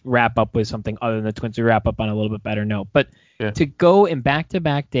should wrap up with something other than the Twins. We wrap up on a little bit better note. But Yeah. to go in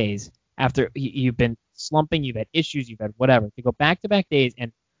back-to-back days after you've been slumping, you've had issues, you've had whatever, to go back-to-back days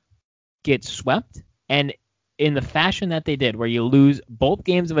and get swept, and in the fashion that they did, where you lose both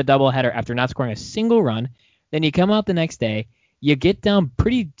games of a doubleheader after not scoring a single run, then you come out the next day, you get down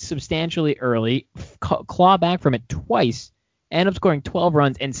pretty substantially early, claw back from it twice, end up scoring 12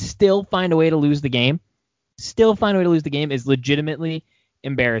 runs, and still find a way to lose the game. Still find a way to lose the game is legitimately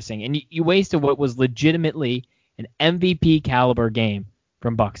embarrassing. And you wasted what was legitimately an MVP caliber game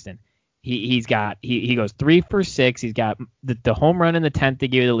from Buxton. He goes 3 for 6. He's got the home run in the 10th to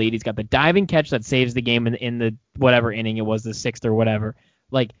give you the lead. He's got the diving catch that saves the game in the whatever inning it was, the 6th or whatever.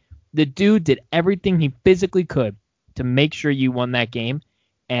 Like, the dude did everything he physically could to make sure you won that game,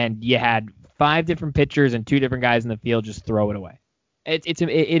 and you had 5 different pitchers and 2 different guys in the field just throw it away. It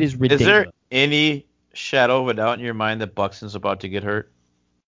is ridiculous. Is there any shadow of a doubt in your mind that Buxton's about to get hurt?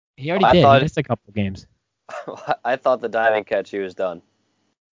 He already I did. thought- He missed a couple games. I thought the diving catch he was done.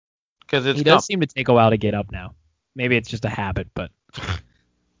 Because it's He does seem to take a while to get up now. Maybe it's just a habit, but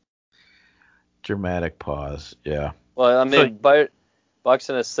dramatic pause. Yeah. Well, I mean,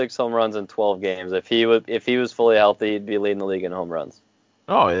 Buxton has 6 home runs in 12 games. If he was fully healthy, he'd be leading the league in home runs.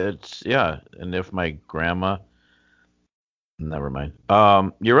 Oh, it's yeah. And if my grandma, never mind.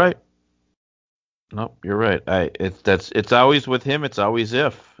 You're right. Nope, you're right. It's always with him. It's always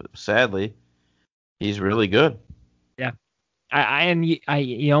if. Sadly, he's really good.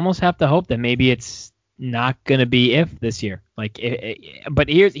 You almost have to hope that maybe it's not going to be if this year. Like, but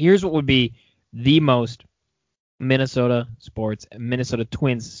here's what would be the most Minnesota sports, Minnesota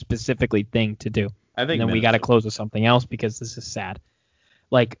Twins specifically thing to do. I think. And then we got to close with something else because this is sad.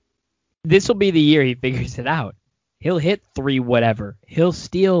 Like, this will be the year he figures it out. He'll hit 3 whatever. He'll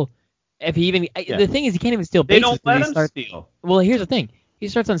steal. If he even the thing is, he can't even steal They bases. don't let he him starts, steal. Well, here's the thing. He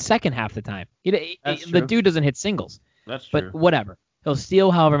starts on second half the time. That's The true. dude doesn't hit singles. That's true. But whatever. He'll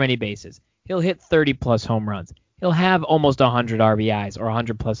steal however many bases. He'll hit 30 plus home runs. He'll have almost 100 RBIs or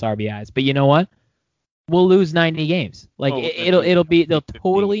 100 plus RBIs. But you know what? We'll lose 90 games. Like, they'll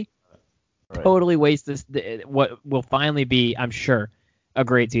totally waste this. What will finally be, I'm sure, a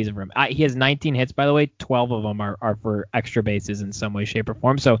great season for him. He has 19 hits, by the way. 12 of them are for extra bases in some way, shape, or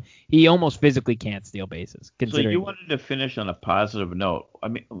form. So he almost physically can't steal bases. So Considering you wanted to finish on a positive note. I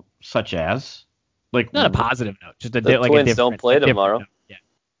mean, such as? Like, not a positive note, just a The like Twins a different, don't play a different tomorrow. note. Yeah.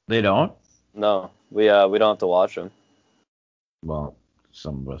 they don't? No, we don't have to watch him. Well,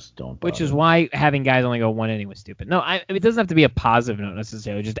 some of us don't. Which is bother. why having guys only go 1 inning was stupid. No, it doesn't have to be a positive note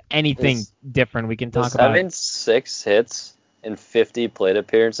necessarily. Just anything different we can talk Does about. having 6 hits and 50 plate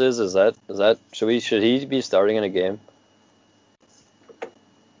appearances, is that should he be starting in a game?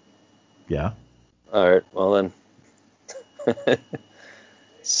 Yeah. All right, well then.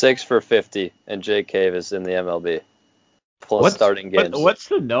 6 for 50, and Jake Cave is in the MLB. Plus starting games. What's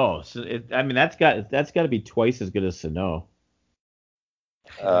the no? So I mean, that's got to be twice as good as Sano.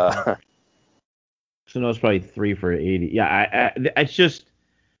 Sano's probably 3 for 80. Yeah, it's just.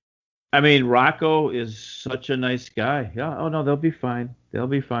 I mean, Rocco is such a nice guy. Yeah. Oh no, they'll be fine. They'll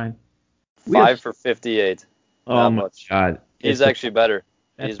be fine. 5 for 58. Oh Not my much. God. He's actually better.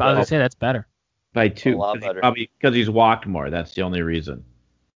 I was He's gonna better. say that's better. By 2. A lot better. Probably because he's walked more. That's the only reason.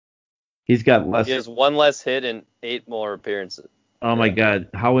 He's got less. He has 1 less hit and 8 more appearances. Oh my God,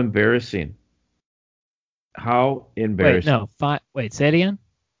 how embarrassing! How Wait, embarrassing! no, 5. Wait, say it again.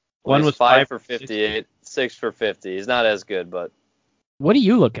 Well, One he's was 5 for for 58, 6 for 50. He's not as good, but What are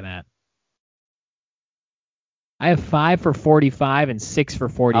you looking at? I have 5 for 45 and 6 for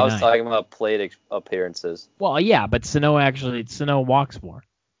 49. I was talking about plate appearances. Well, yeah, but Sano walks more,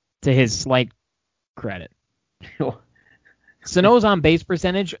 to his slight credit. Sano's on base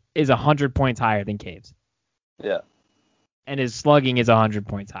percentage is 100 points higher than Cave's, Yeah. and his slugging is 100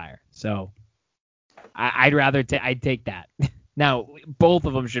 points higher. So I'd rather I'd take that. Now, both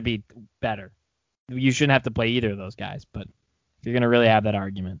of them should be better. You shouldn't have to play either of those guys, but if you're gonna really have that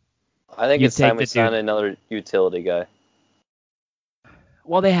argument, I think You it's time take we the sign dude. another utility guy.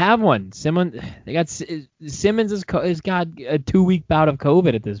 well, they have one. Simmons has got a 2-week bout of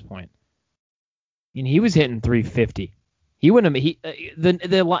COVID at this point. And he was hitting 350. He wouldn't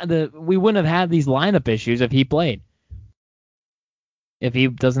have we wouldn't have had these lineup issues if he played. If he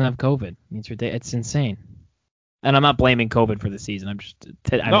doesn't have COVID, it's insane. And I'm not blaming COVID for the season. I'm just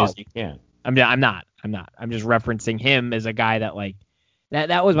you can't. I'm not. I'm just referencing him as a guy that like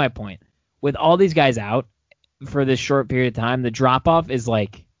that was my point. With all these guys out for this short period of time, the drop off is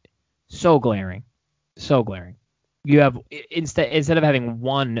like so glaring. So glaring. You have instead of having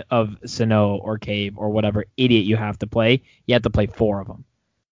one of Sano or Cave or whatever idiot you have to play, you have to play 4 of them.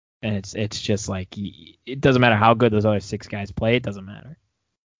 And it's just like it doesn't matter how good those other 6 guys play, it doesn't matter.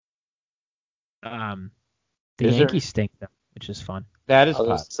 The Yankees stink though, which is fun. That is I was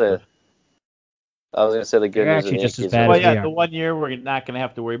possible. gonna say the good They're news of the actually just as Yankees. bad Well, as yeah, we are. the 1 year we're not going to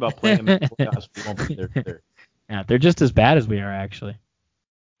have to worry about playing them in the playoffs. We won't be there. Yeah, they're just as bad as we are actually.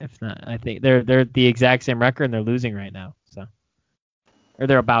 If not, I think they're the exact same record and they're losing right now. So, or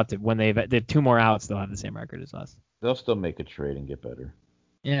they're about to when they have 2 more outs, they'll have the same record as us. They'll still make a trade and get better.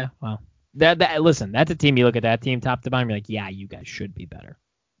 Yeah, well, listen, that's a team. You look at that team top to bottom, you're like, yeah, you guys should be better,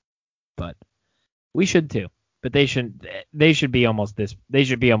 but we should too. But they should be almost this. They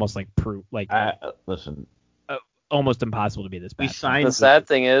should be almost like proof, like Listen, almost impossible to be this bad. we signed. The sad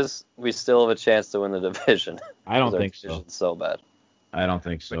thing is, we still have a chance to win the division. I don't 'Cause our think so. division's so bad. I don't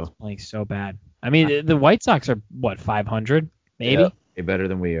think It's so. playing so bad. I mean, the White Sox are what 500 maybe. Yeah. They're better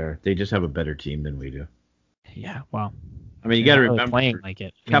than we are. They just have a better team than we do. Yeah, well, I mean, you they're got to not really remember, playing like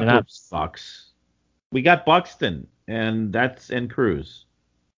it. I mean, they're Kepler not- sucks. We got Buxton and Cruz.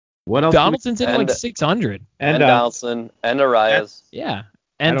 What else? Donaldson's hitting like And- 600. And And Donaldson and Arias. Yeah, I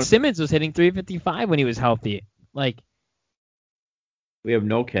and don't- Simmons was hitting 355 when he was healthy. Like, we have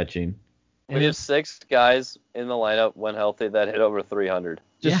no catching. We have 6 guys in the lineup when healthy that hit over 300.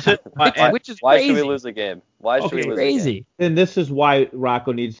 Just Yeah. sit, which is Why crazy. should we lose a game? Why should we Okay. lose a game? Crazy. and this is why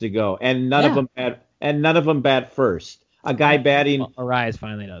Rocco needs to go. And none of them bat first. A guy batting Well, Arias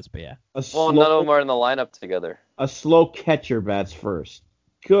finally does, but yeah. a Well, none of them are in the lineup together. slow catcher bats first.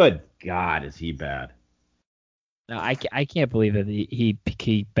 Good God, is he bad? No, I can't believe that he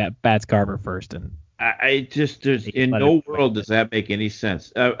bats Garver first, and I just there's He in let no it play. world does that make any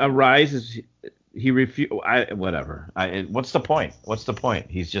sense. Arise is he refuse. Whatever. What's the point? What's the point?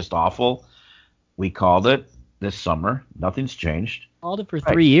 He's just awful. We called it this summer. Nothing's changed. called it for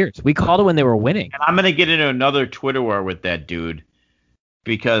 3 years. We called it when they were winning. And I'm gonna get into another Twitter war with that dude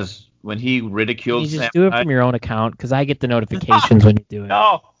because when he ridiculed You just Sam, do it from your own account because I get the notifications when you do it.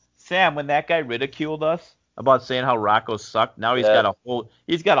 No, Sam, when that guy ridiculed us about saying how Rocco sucked, now he's Yeah.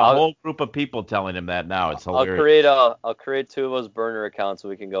 got a whole group of people telling him that now. It's I'll hilarious. create 2 of those burner accounts so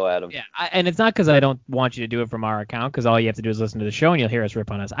we can go at them. Yeah, and it's not because I don't want you to do it from our account because all you have to do is listen to the show and you'll hear us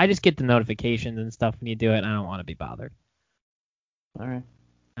rip on us. I just get the notifications and stuff when you do it, and I don't want to be bothered. All right.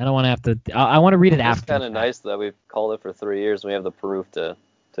 I don't want to have to. I want to read it It's after. kind of nice that we've called it for 3 years and we have the proof to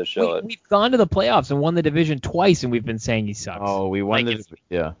show it. We've gone to the playoffs and won the division twice, and we've been saying he sucks. Oh, we won Like, this.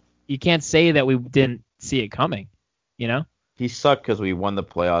 Yeah. You can't say that we didn't see it coming, you know? He sucked because we won the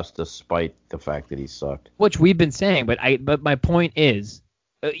playoffs despite the fact that he sucked. Which we've been saying, but my point is,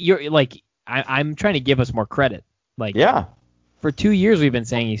 you're like I'm trying to give us more credit. Like, Yeah. for 2 years we've been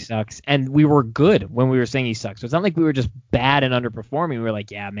saying he sucks, and we were good when we were saying he sucks. So it's not like we were just bad and underperforming. We were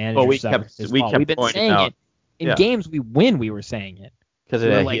like, yeah, man, Well, we sucks. kept- It's his we fault. kept We've been pointing saying out. it in Yeah. games we win. We were saying it. Because We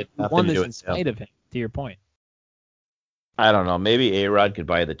were he like, had we nothing won to this do in with spite him. of him. To your point. I don't know. Maybe A-Rod could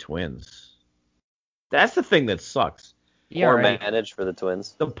buy the Twins. That's the thing that sucks. or right. manage for the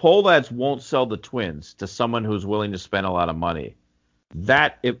Twins. The Pohlads won't sell the Twins to someone who's willing to spend a lot of money.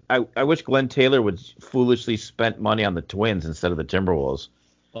 I wish Glenn Taylor would foolishly spent money on the Twins instead of the Timberwolves.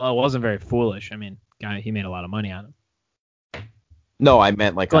 Well, it wasn't very foolish. I mean, he made a lot of money on him. No, I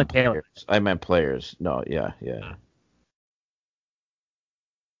meant like Glenn on Taylor. players. I meant players. No, yeah.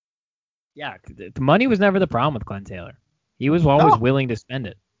 Yeah, the money was never the problem with Glenn Taylor. He was always willing to spend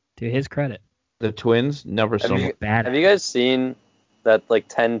it, to his credit. The Twins never Have so you- much. Bad. Have you guys seen that like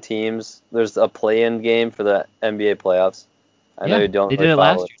 10 teams? There's a play-in game for the NBA playoffs. I know Yeah, you don't they really did it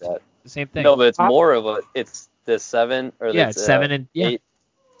follow last year. that. The same thing. No, but it's more of a. It's the 7 or Yeah, it's, it's 7 and 8,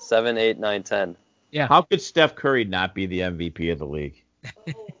 7, 8, 9, 10. Yeah. How could Steph Curry not be the MVP of the league?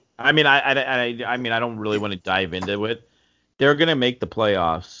 I mean, I mean, I don't really want to dive into it. They're gonna make the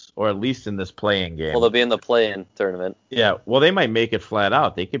playoffs, or at least in this playing game. Well, they'll be in the play-in tournament. Yeah, well, they might make it flat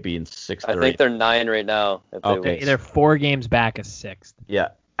out. They could be in 6th I or think 8th. they're 9 right now. If they Okay. win. They're 4 games back of 6th. Yeah,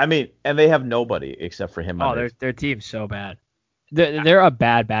 I mean, and they have nobody except for him. Oh, their team's so bad. They're a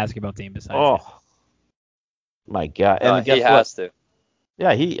bad basketball team besides. Oh, my God! And He guess what? has to. Yeah,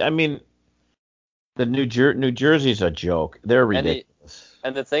 I mean, the New Jersey's a joke. They're And he- ridiculous.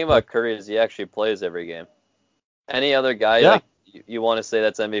 And the thing about Curry is he actually plays every game. Any other guy Yeah. like you want to say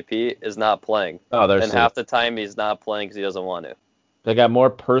that's MVP is not playing. Oh, they're And so- half the time he's not playing because he doesn't want to. They got more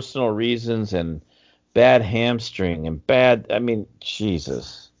personal reasons and bad hamstring and bad. I mean,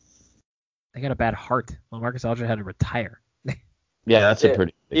 Jesus. They got a bad heart. Marcus Aldridge had to retire. Yeah, that's a Yeah,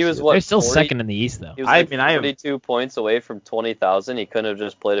 pretty. he was big what? They're still 40? second in the East though. He was I like mean, I have- 42 points away from 20,000. He couldn't have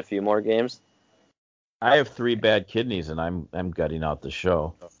just played a few more games. I have 3 bad kidneys, and I'm gutting out the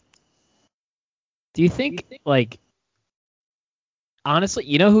show. Do you think like honestly,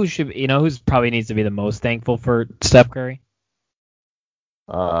 you know who's probably needs to be the most thankful for Steph Curry?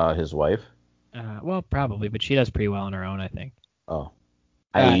 His wife. Well, probably, but she does pretty well on her own, I think. Oh,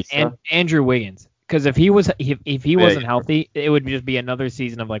 And Aisha? Andrew Wiggins, because if he Yeah, wasn't yeah. healthy, it would just be another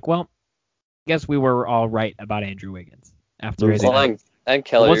season of like, well, I guess we were all right about Andrew Wiggins after his. Well, injury. and It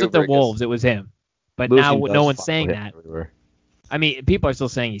Kelly wasn't the Oubre is- Wolves, it was him. But Losing now does no one's follow saying him that. everywhere. I mean, people are still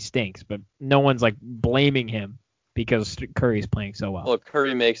saying he stinks, but no one's like blaming him because Curry's playing so well. Well,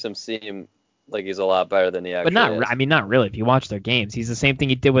 Curry makes him seem like he's a lot better than he actually But not, is. I mean, not really. If you watch their games, he's the same thing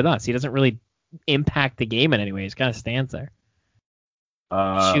he did with us. He doesn't really impact the game in any way. He kind of stands there.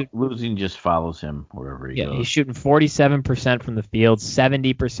 Shoot. Losing just follows him wherever he Yeah, goes. he's shooting 47% from the field,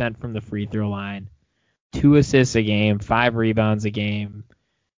 70% from the free throw line, 2 assists a game, 5 rebounds a game,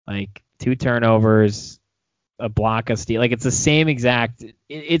 like 2 turnovers, a block, a steal. Like it's the same exact.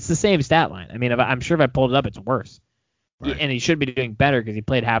 It's the same stat line. I mean, I'm sure if I pulled it up, it's worse. Right. And he should be doing better because he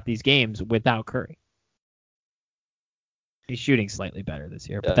played half these games without Curry. He's shooting slightly better this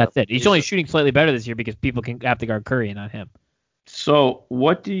year, but Yeah, that's it. He's he's only a- shooting slightly better this year because people can have to guard Curry and not him. So,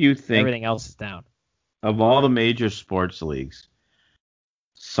 what do you think Everything else is down. of all the major sports leagues?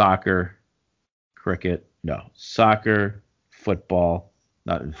 Soccer, soccer, football.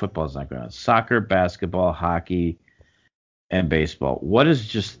 Football's not going on. Soccer, basketball, hockey, and baseball. What is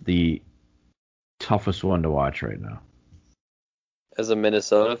just the toughest one to watch right now? As a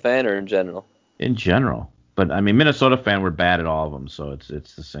Minnesota fan or in general? In general, but I mean, Minnesota fan, we're bad at all of them, so it's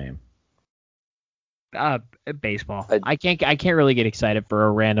the same. Baseball. I- I can't really get excited for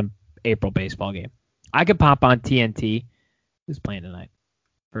a random April baseball game. I could pop on TNT. Who's playing tonight?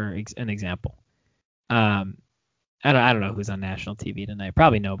 For an example. I don't know who's on national TV tonight.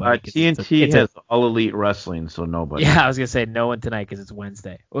 Probably nobody. 'cause TNT it's a- has all elite wrestling, so nobody. Yeah, I was gonna say no one tonight because it's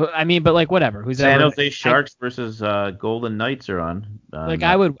Wednesday. Well, I mean, but like whatever. Who's San ever, Jose Sharks versus Golden Knights are on. Like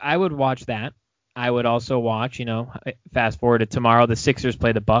I would watch that. I would also watch. Fast forward to tomorrow, the Sixers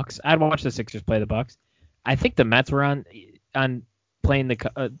play the Bucks. I'd watch the Sixers play the Bucks. I think the Mets were on playing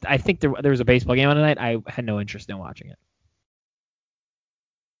the. I think there was a baseball game on tonight. I had no interest in watching it.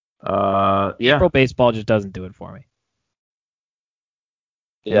 Yeah, Pro baseball just doesn't do it for me.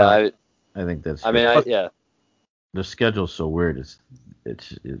 Yeah, I think that's. I mean, yeah. The schedule's so weird.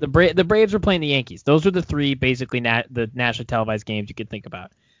 It's The Braves were playing the Yankees. Those are the 3 basically the nationally televised games you could think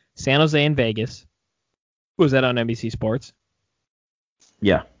about. San Jose and Vegas. Was that on NBC Sports?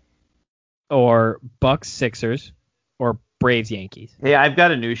 yeah. Or Bucks Sixers or Braves Yankees. Hey, I've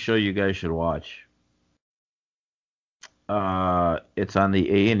got a new show you guys should watch. It's on the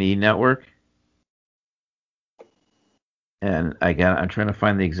A&E network. And I'm trying to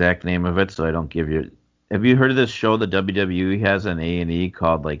find the exact name of it so I don't give you. Have you heard of this show the WWE has on A&E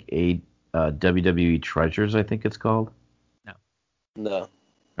called like WWE Treasures? I think it's called. No.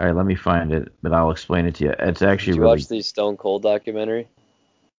 All right, let me find it, but I'll explain it to you. It's actually Did you really. watch the Stone Cold documentary?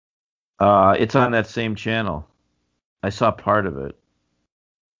 It's on that same channel. I saw part of it.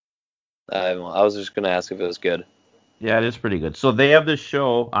 I was just gonna ask if it was good. Yeah, it is pretty good. So they have this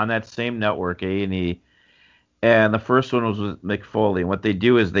show on that same network, A&E, and the first one was with Mick Foley. And what they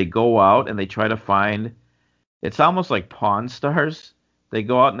do is they go out and they try to find. It's almost like Pawn Stars. They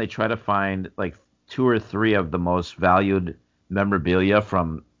go out and they try to find like 2 or 3 of the most valued memorabilia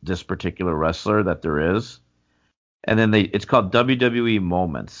from this particular wrestler that there is, and then it's called WWE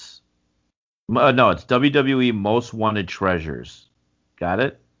Moments. No, it's WWE Most Wanted Treasures. Got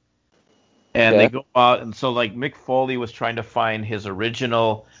it? And Okay. they go out, and so like Mick Foley was trying to find his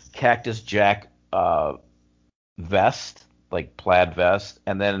original Cactus Jack vest, like plaid vest,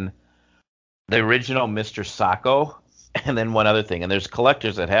 and then the original Mr. Sacco, and then one other thing. And there's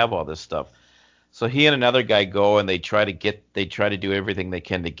collectors that have all this stuff. So he and another guy go and they try to do everything they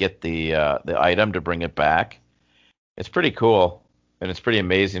can to get the item to bring it back. It's pretty cool and it's pretty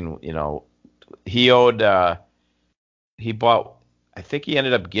amazing. You know, he bought. I think he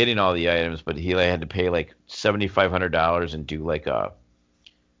ended up getting all the items, but he had to pay like $7,500 and do like a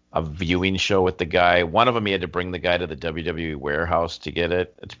viewing show with the guy. One of them he had to bring the guy to the WWE warehouse to get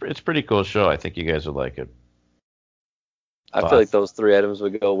it. It's a pretty cool show. I think you guys would like it. I feel like those 3 items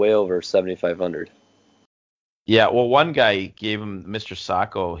would go way over 7,500. Yeah, well, one guy gave him Mr.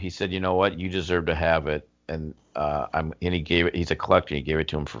 Sacco. He said, "You know what? You deserve to have it." And he gave it. He's a collector. He gave it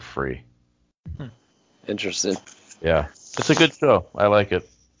to him for free. Interesting. Yeah, it's a good show. I like it.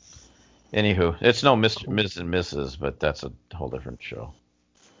 Anywho, it's no Mr. Ms. and Mrs., but that's a whole different show.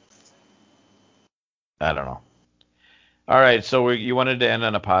 I don't know. All right, so you wanted to end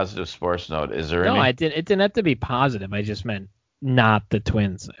on a positive sports note. Is there No, any? it didn't have to be positive. I just meant not the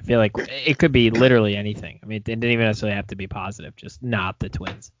Twins. I feel like it could be literally anything. I mean, it didn't even necessarily have to be positive. Just not the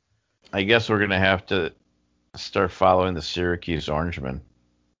Twins. I guess we're gonna have to start following the Syracuse Orangemen.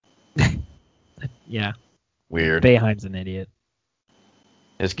 Yeah. Weird. Boeheim's an idiot.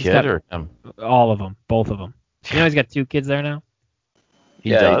 His He's kid got- or him? All of them. Both of them. You know he's got 2 kids there now?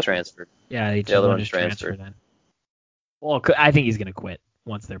 He does? transferred. Yeah, he The other one one just transferred. transferred in. Well, I think he's going to quit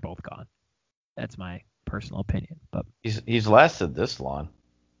once they're both gone. That's my personal opinion. But He's lasted this long.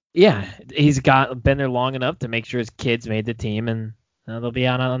 yeah, he's been there long enough to make sure his kids made the team, and he'll be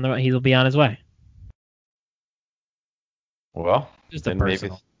on his way. Well, Just a then maybe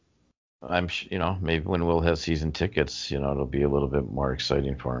personal. maybe when Will has season tickets, it'll be a little bit more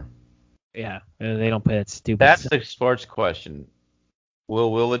exciting for him. Yeah, they don't play that stupid. That's stuff. the sports question.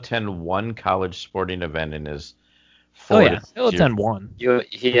 Will Will attend one college sporting event in his Oh 4 yeah, to he'll 6 attend years? one.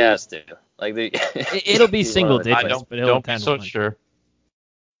 He has to. Like It'll be he single would. digits. I don't but he'll don't be attend so one. sure.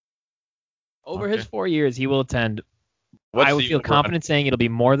 Over Okay. his 4 years, he will attend. What's I would the feel over-under? confident saying it'll be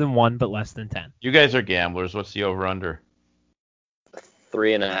more than 1, but less than 10. You guys are gamblers. What's the over under?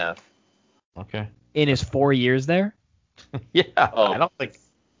 3.5. Okay. In his 4 years there? Yeah. Oh. I don't think.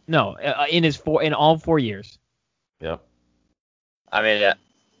 No, in all 4 years. Yep. I mean, yeah,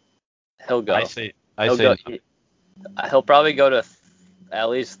 he'll go. I say. He'll go. He'll probably go to at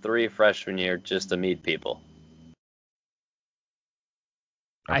least 3 freshman year just to meet people.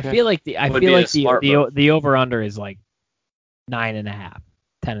 I Okay. feel like the Would be a smart move. the over under is like 9.5,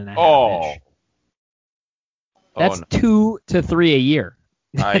 10.5. Oh. That's no. 2 to 3 a year.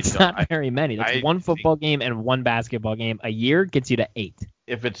 I That's don't- not very many. That's I one football game and one basketball game a year gets you to 8.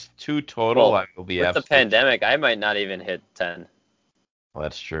 If it's 2 total, Well, I will be With the absolutely. pandemic, I might not even hit 10. Well,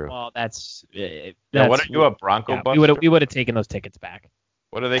 that's true. Well, that's Now, what are you, a Bronco yeah, buster? we would have taken those tickets back.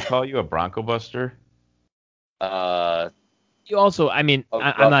 What do they call you, a Bronco buster? You also, I mean, A I'm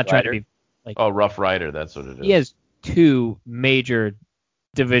Rough not trying to Rider? be. Oh, Rough Rider. That's what it is. He has 2 major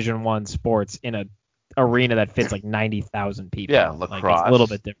Division I sports in a arena that fits like 90,000 people. Yeah, Like, lacrosse. it's a little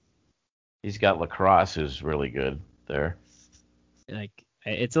bit different. He's got lacrosse, who's really good there. Like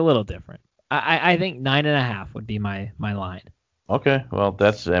it's a little different. I think 9.5 would be my line. Okay, well,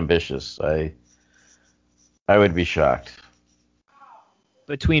 that's ambitious. I would be shocked.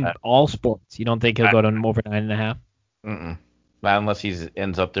 Between I- all sports, you don't think he'll go to over 9.5? Mm-mm. Not unless he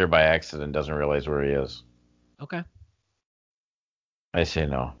ends up there by accident and doesn't realize where he is. Okay. I say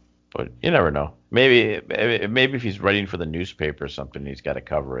no, but you never know. Maybe if he's writing for the newspaper or something, he's got to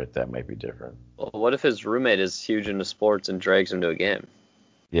cover it. That might be different. Well, what if his roommate is huge into sports and drags him to a game?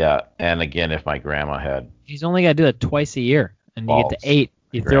 Yeah, and again, if my grandma had. He's only got to do it twice a year, and you get Balls. to 8.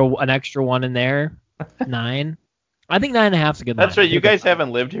 You Great. throw an extra one in there, 9. I think 9.5 is a good line. That's right. You guys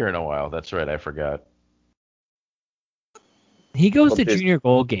haven't lived here in a while. That's right. I forgot. He goes to Well, junior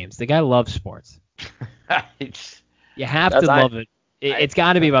gold games. The guy loves sports. It's- You have That's- to I- love it. It's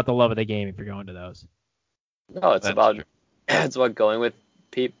got to be about the love of the game if you're going to those. No, it's That's about true. it's about going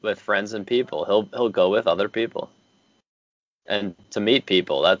with friends and people. He'll go with other people. and to meet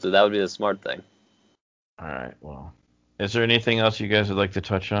people. That would be the smart thing. All right. Well, is there anything else you guys would like to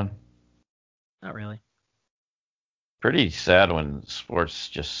touch on? Not really. Pretty sad when sports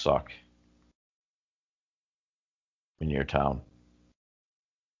just suck in your town.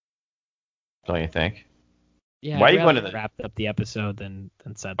 Don't you think? Yeah. Why I'd are you going rather to the- wrapped up the episode than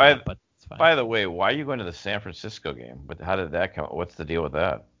said By- that, but it's fine. By the way, why are you going to the San Francisco game? How did that come? What's the deal with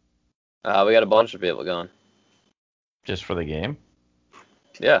that? We got a bunch of people going. Just for the game?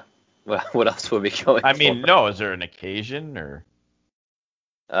 Yeah. What else would we going? I mean, for? no. Is there an occasion or?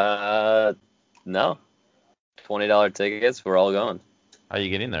 No. $20 tickets. We're all going. How you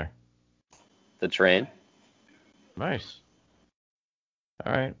getting there? The train. Nice.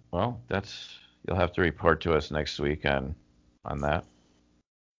 All right. Well, you'll have to report to us next week on that.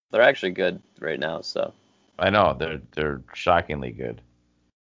 They're actually good right now. So. I know they're shockingly good.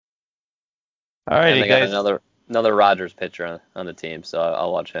 All right, And you they got guys. another Rogers pitcher on the team, so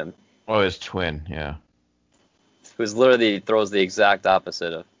I'll watch him. Oh, his twin. Yeah. Who's literally throws the exact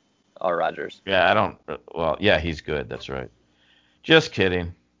opposite of our Rogers. Yeah. I don't. Well, yeah, he's good. That's right. Just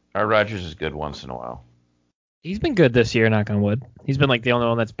kidding. Our Rogers is good once in a while. He's been good this year, knock on wood. He's been like the only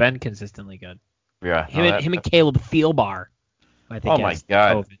one that's been consistently good. Yeah. Him and Caleb Thielbar. I think Oh my has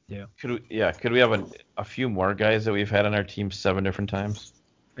God. COVID too. Could we have a few more guys that we've had on our team 7 different times?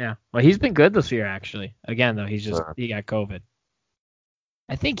 Yeah. Well, he's been good this year actually. Again though, Sure. he got COVID.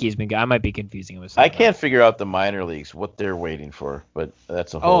 I think he's been good. I might be confusing him with I something can't else. figure out the minor leagues what they're waiting for, but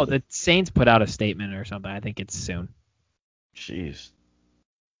that's a whole. Oh, the Saints put out a statement or something. I think it's soon. Jeez.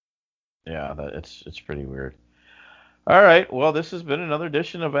 Yeah, it's pretty weird. All right. Well, this has been another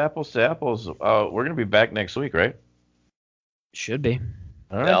edition of Apples to Apples. We're gonna be back next week, right? Should be.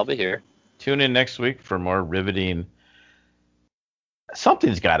 All Yeah, right. I'll be here. Tune in next week for more riveting.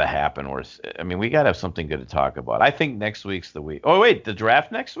 Something's got to happen. We got to have something good to talk about. I think next week's the week. Oh wait, the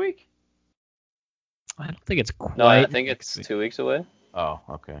draft next week? I don't think it's quite. No, I think next it's week. 2 weeks away. Oh,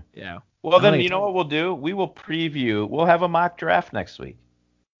 okay. Yeah. Well, I then think you it's- know what we'll do? We will preview. We'll have a mock draft next week.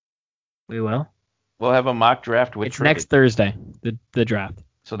 We will. We'll have a mock draft with It's next Thursday. The draft.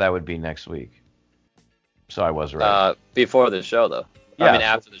 So that would be next week. So I was right. Before the show, though. Yeah. I mean,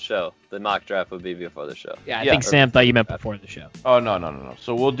 after the show. The mock draft would be before the show. Yeah, I Yeah. think Sam thought you meant before the show. Oh, no.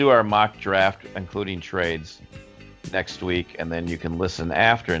 So we'll do our mock draft, including trades, next week, and then you can listen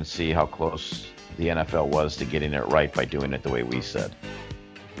after and see how close the NFL was to getting it right by doing it the way we said.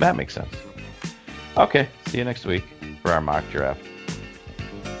 That makes sense. Okay, see you next week for our mock draft.